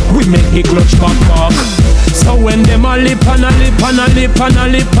 we make the clutch back. So when them a lip and a lip and a lip and a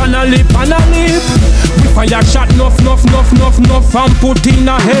lip and a lip and a lip, we fire shot nuff and put in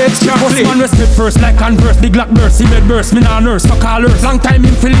a head strap. First man we spit first like Converse. The Glock burst, he made burst, me nah nurse, no callers. Long time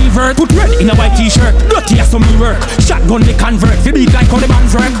him feel leave hurt. Put red in a white t-shirt, dirty as some me work. Shotgun they convert, fi beat like how the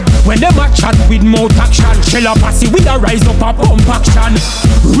bands work. When them a chat with mouth action, shell a passy with a rise up a pump action.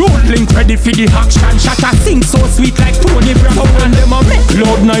 Road link ready for the action. Shot a sing so sweet like Tony Brown. So when them a make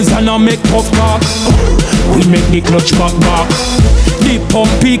loud noise and a make tough talk, we make the clutch back. The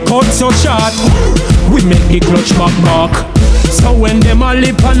pumpy cut so short, we make the clutch back. So when them a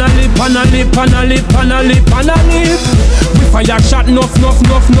lip and a lip and a lip and a lip and a lip and a lip, we fire shot nuff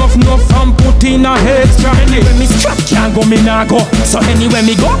and put in a head strap. Anyway me strap can't go, me nah go. So anywhere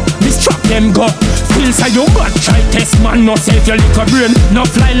me go, me strap them go. Feel say you bad, try test man, no save your little brain. No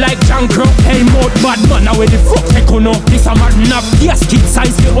fly like Jankro. Hey mouth bad man, now where the fuck take on no. This a mad enough, gas kid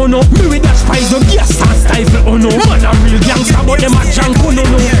size for ono. Me with that spice, no gas and style for ono. Man a real gangster, but them a Janko no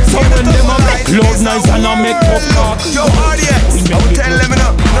no. So when them a make loud nice and a make up talk. Yo audience, tell them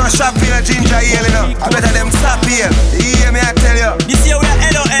no, no shop in a ginger ale no. I better them stop here. You hear me? I tell you. This year we are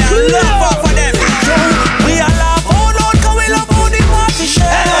LOL, love for them. We are love all out, cause we love all the party share.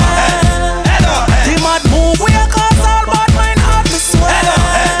 The mad move, we are cause all bad mind out to swear.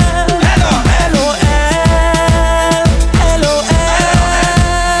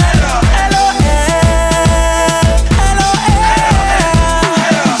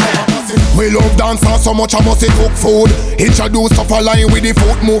 We love dancers so much I must cook food. Introduce stuff align with the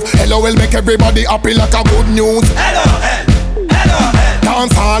foot move. LOL make everybody happy like a good news.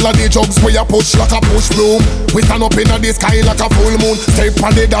 Dance all of the jugs we a push like a push broom. We stand up in the sky like a full moon. Step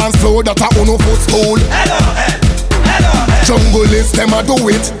on the dance floor that a uno foot school. Jungle list them a do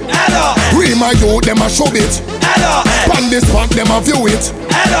it. Rima youth them a show it. On the spot them a view it.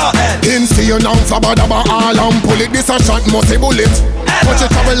 Insane and flabadaba all and pull it. This a shot must a bullet. Watch the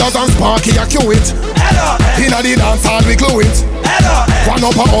travelers and Sparky a cue it. Inna the dance hall we glue it. One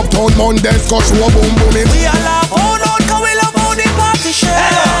up a uptown Monday scotch show boom boom it. We are love all out, cause we love all the party share.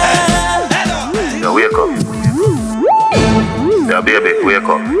 Yo, wake up. Yo, baby, wake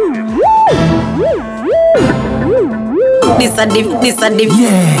up. This a div,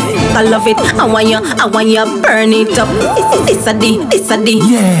 yeah. I love it. I want you burn it up. This a div,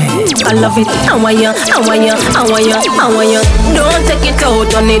 yeah. I love it. I want you. Don't take it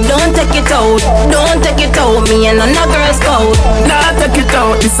out, honey. Don't take it out. Don't take it out. Me and another girl's out. Nah, take it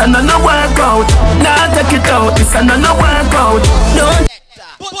out. This another workout. Nah, take it out. This another workout. Don't.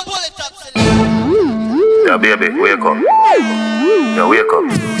 Yo, baby, wake up. Yo, wake up.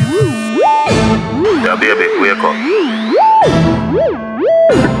 Yo, baby, wake up.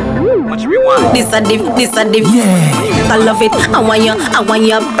 This a div, yeah. I love it. I want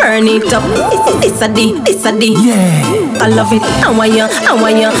you burn it up. This a div, yeah. I love it. I want you.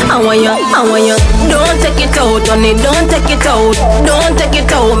 Don't take it out, honey. Don't take it out. Don't take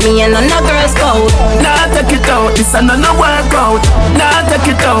it out. Me and another girl's out. Nah, take it out. This another workout. Nah,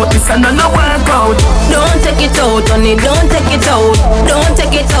 take it out. This another workout. Don't take it out, honey. Don't take it out. Don't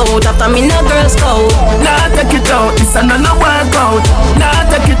take it out. After me, no girl's out. Nah, take it out. This another workout. Nah,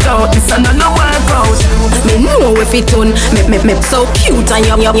 take it out. This another workout. Me know if it done. Me so cute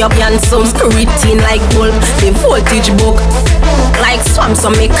and you handsome. Pretty like bulb. The voltage book like swamp, so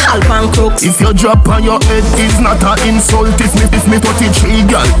me calp and crooks. If you drop on your head, it's not an insult. If me 33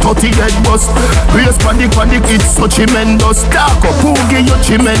 girl, 30 head bust. Race panic, it's so tremendous. Dark up, who give you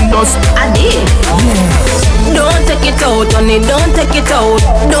tremendous? I did, yeah. Don't take it out, honey, don't take it out.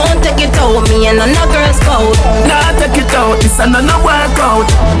 Don't take it out, me and another girl's out. Nah, take it out, it's another workout.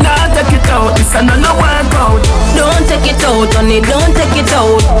 Nah, take it out, it's another workout. Don't take it out, honey, don't take it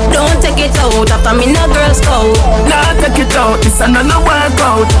out. Don't take it out, after me no girl's out. Nah, take it out, it's another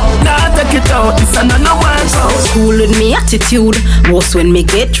workout. Nah, take it out, it's another workout. Cool with me attitude, worse when me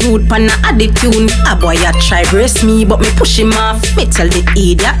get rude, pan a attitude. A boy a try brace me, but me push him off. Me tell the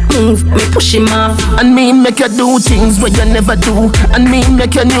idiot move, me push him off. And me make you do things where you never do. And me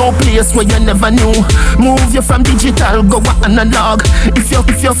make you new place where you never knew. Move you from digital, go analog. If you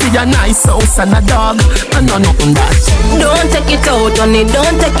feel a nice house and a dog, I know nothing that. Don't take it out, honey,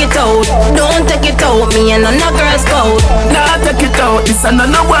 don't take it out. Don't take it out, me and another girl's out. Nah, take it out, it's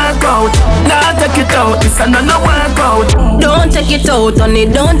another workout. Nah, take it out, it's another workout. Don't take it out, honey,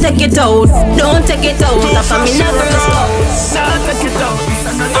 don't take it out. Don't take it out, after me no girl's out. Nah, take it out, it's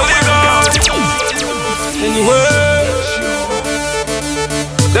another workout. Anyway,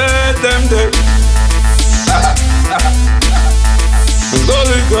 let them there.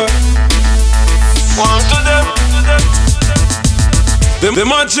 Golly girl, want to them.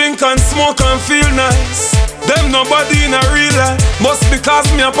 Them a drink and smoke and feel nice. Them nobody in a real life. Must because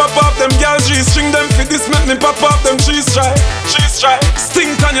me a pop up them gal G-string. Them for this make me pop up them G-stripe.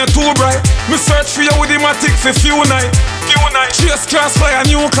 Stink and you too bright. Me search for you with the matic for few night. Chase cross fly a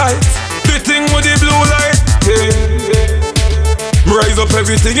new kite. The thing with the blue light. Yeah. Rise up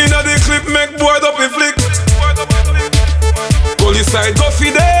everything in the clip. Make board up a flick. Police side go for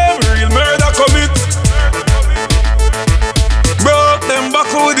them. Real murder commit. Broke them back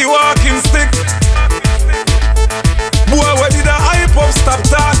with the walking stick. Boy, where did the hype up? Stop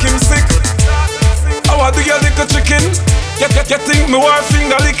talking sick. How do you lick a chicken? You You think me want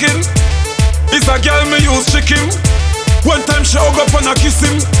finger licking? It's a girl me use chicken. One time she hug up and I kiss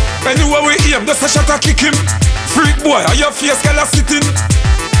him. Anywhere we aim, just a shot a kick him. Freak boy, are your face girl a sitting?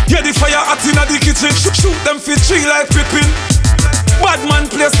 Yeah, the fire hot inna the kitchen. Shoot them for tree like Pippin. Bad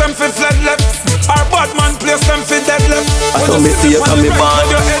man place them for flat left. Our bad man place them for dead left. I saw me see you from me band.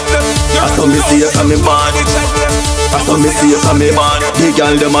 I saw me see you from me band. I saw me see you from me band. The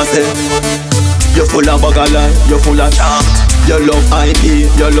girl them a say, you full of bugger, you full of charm. You love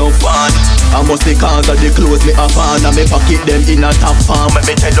IP, you love fan. I must be cause of the clothes me a fan. And me pocket them in a top farm. Let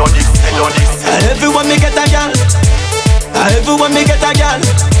me tell you this, tell you this. Everyone me get a girl. Everyone me get a girl.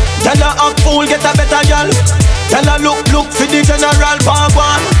 Tell her act fool get a better girl. Tell her look for the general part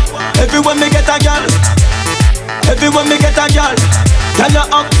one. Everyone me get a girl. Everyone me get a girl. Tell her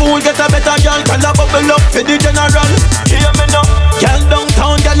act fool get a better girl. Tell her bubble up for the general. Hear me now. Girl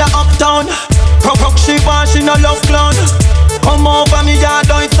downtown, girl uptown. Cock she want, she no love clown. Come over me yard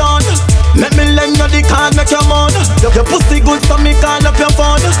downtown. Let me lend you the card, make your moan. Your pussy good, so me call up your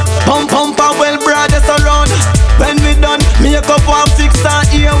phone. Pump and well broad just around. When we done, me a cup one fix and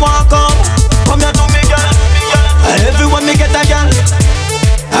here walk up. Come here to me girl. Everyone me get a girl.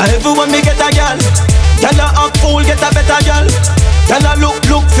 Everyone me get a girl. Tell her act fool, get a better girl. Tell her look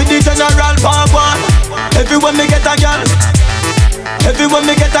for the general part one. Everyone me get a girl. Everyone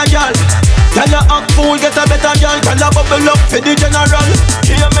me get a girl. Tell her act fool, get a better girl. Tell her bubble up for the general.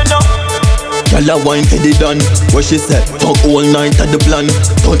 Hear me now. Tell her wine for the done. What she said, fuck all night at the plan.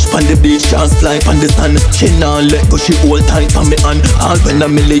 Touch pan the beach, chance fly pan the sun. She nah let go, she hold tight on me hand. All when $1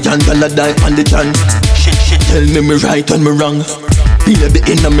 million die pan the chan. She tell me right when me wrong. Baby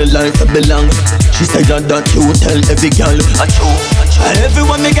in my life I belong. She said that you tell every girl I true.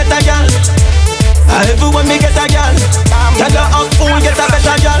 Everyone me get a girl. Everyone me get a girl. Tell her act fool, get a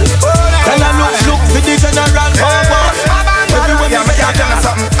better girl. Tell her look for the general. Everyone me get a girl.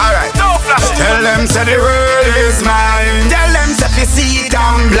 Alright. Tell them say the world is mine. Tell them say fi see it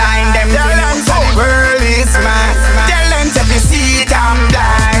I'm blind. Them tell them say the world is mine. Tell them say fi see it I'm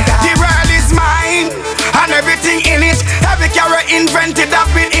blind. The world is mine and everything in it. Every carrot invented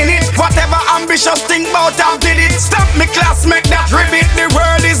I've been in it. Whatever ambitious thing about I've did it. Stop me class, make that ribbit. The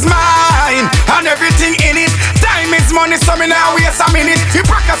world is mine and everything in it. Time is money, so me now waste a minute.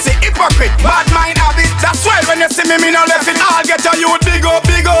 Hypocrisy, hypocrite, bad mind habit. That's why when you see me no left it. I'll get your youth big up,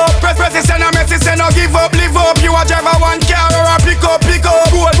 big up. Press it, send a message, send no give up, live up. You a drive a one car or a pick up.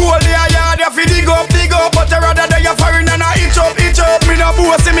 Gold, they a yard, you fi dig up. But you rather they a foreign and a itch up. Me no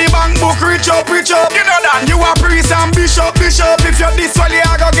boast in me bank book, rich up. You know that, you a priest and bishop. If you this one, you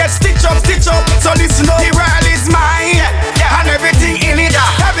a go get stitch up. So listen up, the world is mine and everything in it.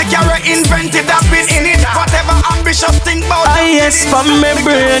 Every carrot invented that's been in it. Whatever ambitious thing about yes, from my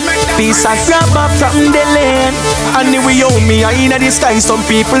brain. Piece of grab up from the lane. And if we owe me, I in the sky. Some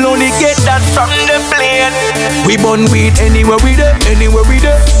people only get that from the plane. We burn weed anywhere we do.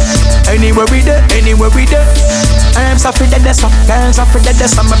 I'm so free that that's up. Girls are free that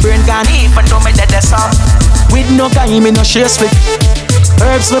that's up. My brain gone even though me that that's up. With no guy, me no share split.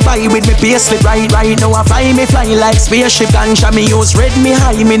 Herbs me buy with me payslip. Right now I fly like spaceship. Ganja me use red me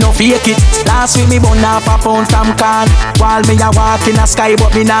high, me no fake it. Last week me bun half a pound from can. While me a walk in the sky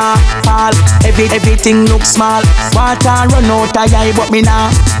but me nah fall. Everything look small. Water run out of eye but me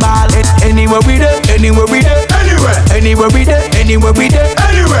nah ball. Anywhere we do.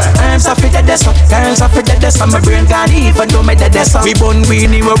 I'm so fit that that's up. Girls are fit that that's up. My brain can't even do me that that's up. We bun we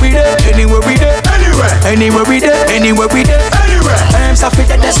anywhere we do. I'm so fit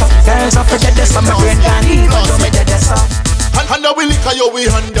that that's up. Girls are fit that that's up. My brain can't even do me that that's up. Handa we liquor, yo we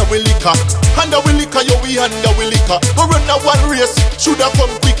handa we liquor. Handa we liquor, yo we handa we liquor. We run a one race, shoulda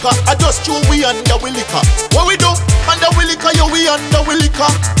come quicker. I just chew we handa we liquor. What we do? Handa we liquor, yo we handa we liquor.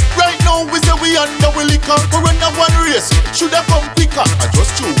 Right now we say we handa we liquor. We run a one race, shoulda come quicker. I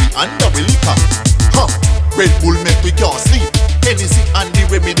just chew we handa we liquor. Red Bull make we can't sleep. Hennessy and the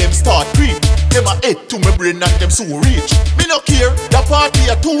Remy them start creep. Them a head to my brain and them so reach. Me no care, the party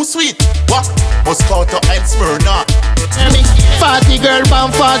are too sweet. What? Moscato and Smyrna. Party girl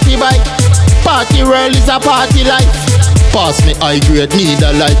bound 40 bike. Party world is a party life. Pass me high grade, need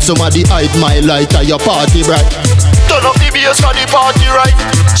a light. Somebody hide my light at your party bright. Turn up the bass for the party right.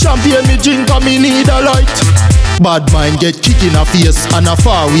 Champagne me drink and me need a light. Bad mind get kicked in a face. And a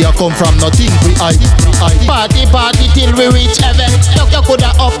far we a come from nothing we hide. Party till we reach heaven. You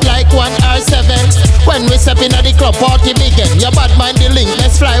coulda up like 1 or 7. When we step in at the club party begin. Your bad mind the link,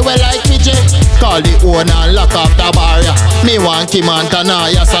 let's fly well like pigeon. Call the owner and lock up the barrier. Me want Kim and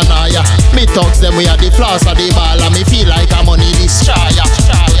Tanaya Sanaya. Me talks them we are the floss of the ball. And me feel like a money destroyer.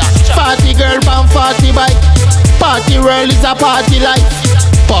 40 girl from 40 bike. Party world is a party life.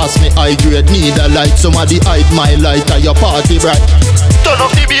 Pass me high grade, need a light. Somebody hide my light at your party bright. Turn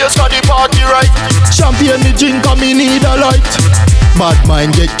up the bass for the party right. Champagne me drink and me need a light. Bad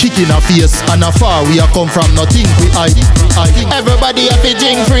mind get kicked in a face. And afar we a come from, nothing we hide. Everybody happy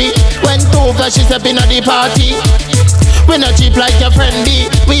drink free. When two flashes step in at the party. We not cheap like your friend B.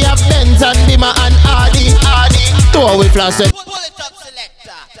 We have Benz and Bima and Hardy. Two we flash it.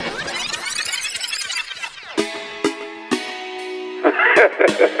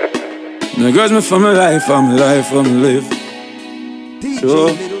 No girls me for my life, I'm life, I'm live.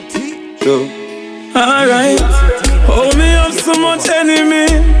 Sure. Alright. Oh, me have so much enemy,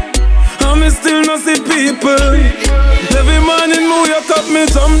 and me still not see people. Every morning me wake up, me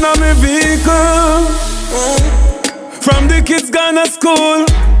jump down me vehicle. From the kids gone to school,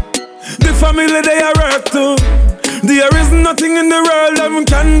 the family they are hurt too. There is nothing in the world that we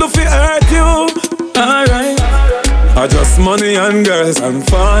can do for hurt you. Alright. I just money and girls and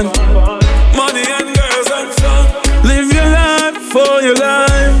fun. Money and girls and fun. Live your life for your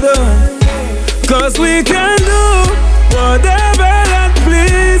life, though. Cause we can do whatever that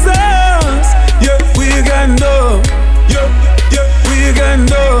pleases us. Yeah, we can do. Yeah, we can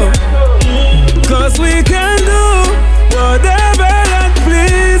do. Cause we can do whatever that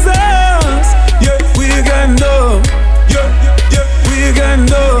pleases us. Yeah, we can do. Yeah, we can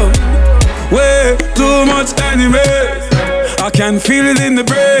do. Way too much enemies. I can feel it in the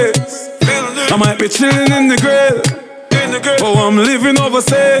breeze. I might be chilling in the grave. Oh, I'm living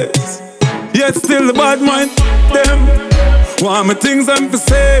overseas. Yet still the bad mind them. Want me things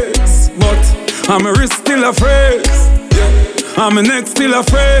emphasize, but I'm a wrist still a phrase. I'm a neck still a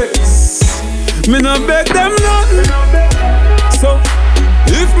phrase. Me not beg them nothing. So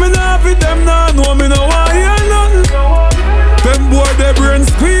if me not with them now, no me no want hear nothing. Them boy their brain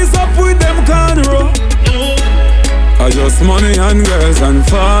squeeze up with them cornrow. I just money and girls and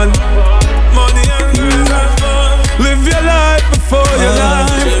fun. Money and girls and fun. Live your life before your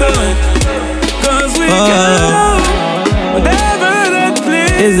life done. Cause we can do whatever that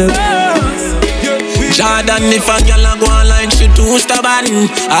pleases us. Jordan, if a girl a go online, she too stubborn.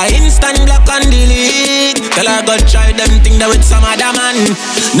 I instant block and delete. Tell her go try them thing that with some other man.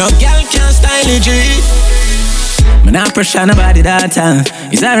 No girl can style it. Man, I pressure nobody that time.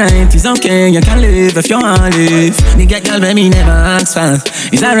 It's alright, it's okay, you can live if you want to live. Nigga, girl, baby, never ask for.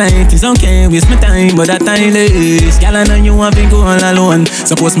 It's alright, it's okay, waste my time, but that time is. Girl, I know you want to go all alone.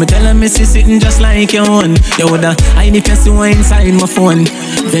 Suppose me tell her me see sitting just like your own. You woulda hide if you see one inside my phone.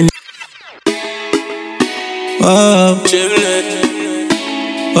 Then whoa,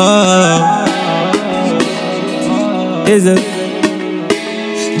 whoa, is it?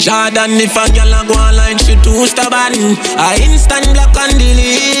 Jordan, if a girl a go online, she too stubborn. I instant block and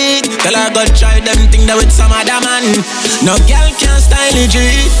delete. Tell her go try them thing that with some other man. No girl can style it.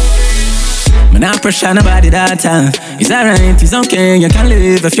 Man, I pressure nobody that time. It's alright, it's okay, you can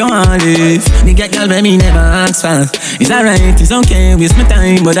live if you want to live. Nigga, girl, baby, never ask for. It's alright, it's okay, waste my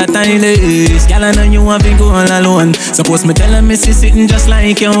time, but that time is. Girl, I know you want to go all alone. Suppose me tell her me see sitting just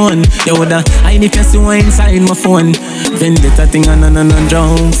like your own. You woulda hide if you see one inside my phone. Vendetta thing on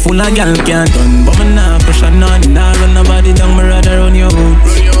drown. Full of girl can't done, but me nah pressure none. Nah run nobody down, me rather run you out.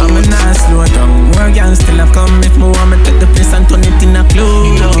 I'm a nah slow down. More girls still have come if me want me take the place and turn it in a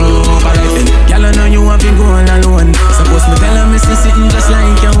clue. Alright then. Girl, I know you want to go all alone. Suppose me tell her me see sitting just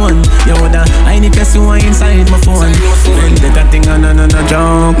like your one. You woulda I need to see one inside my phone. Vendetta thing on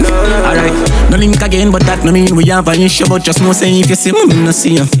joke. Alright, no link again, but that no mean we have an issue. But just know say if you see me, no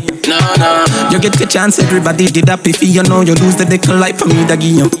see you. No. You get the chance, everybody did that if you know you lose the deckel life for me, that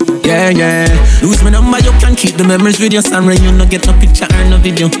give you. Yeah. Lose my number, you can keep the memories with your son. When you no get no picture or no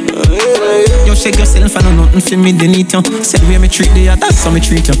video. You shake yourself and no nothing for me, they need you. Said where me treat the that's how me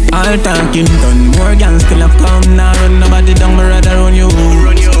treat you. All talking done, more gangs still have come. Now run nobody down, me rather run you.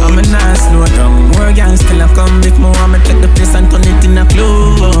 I'm a nice slow down. More gangs still have come. If more want me take the place and turn it in a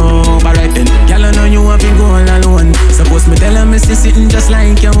clue.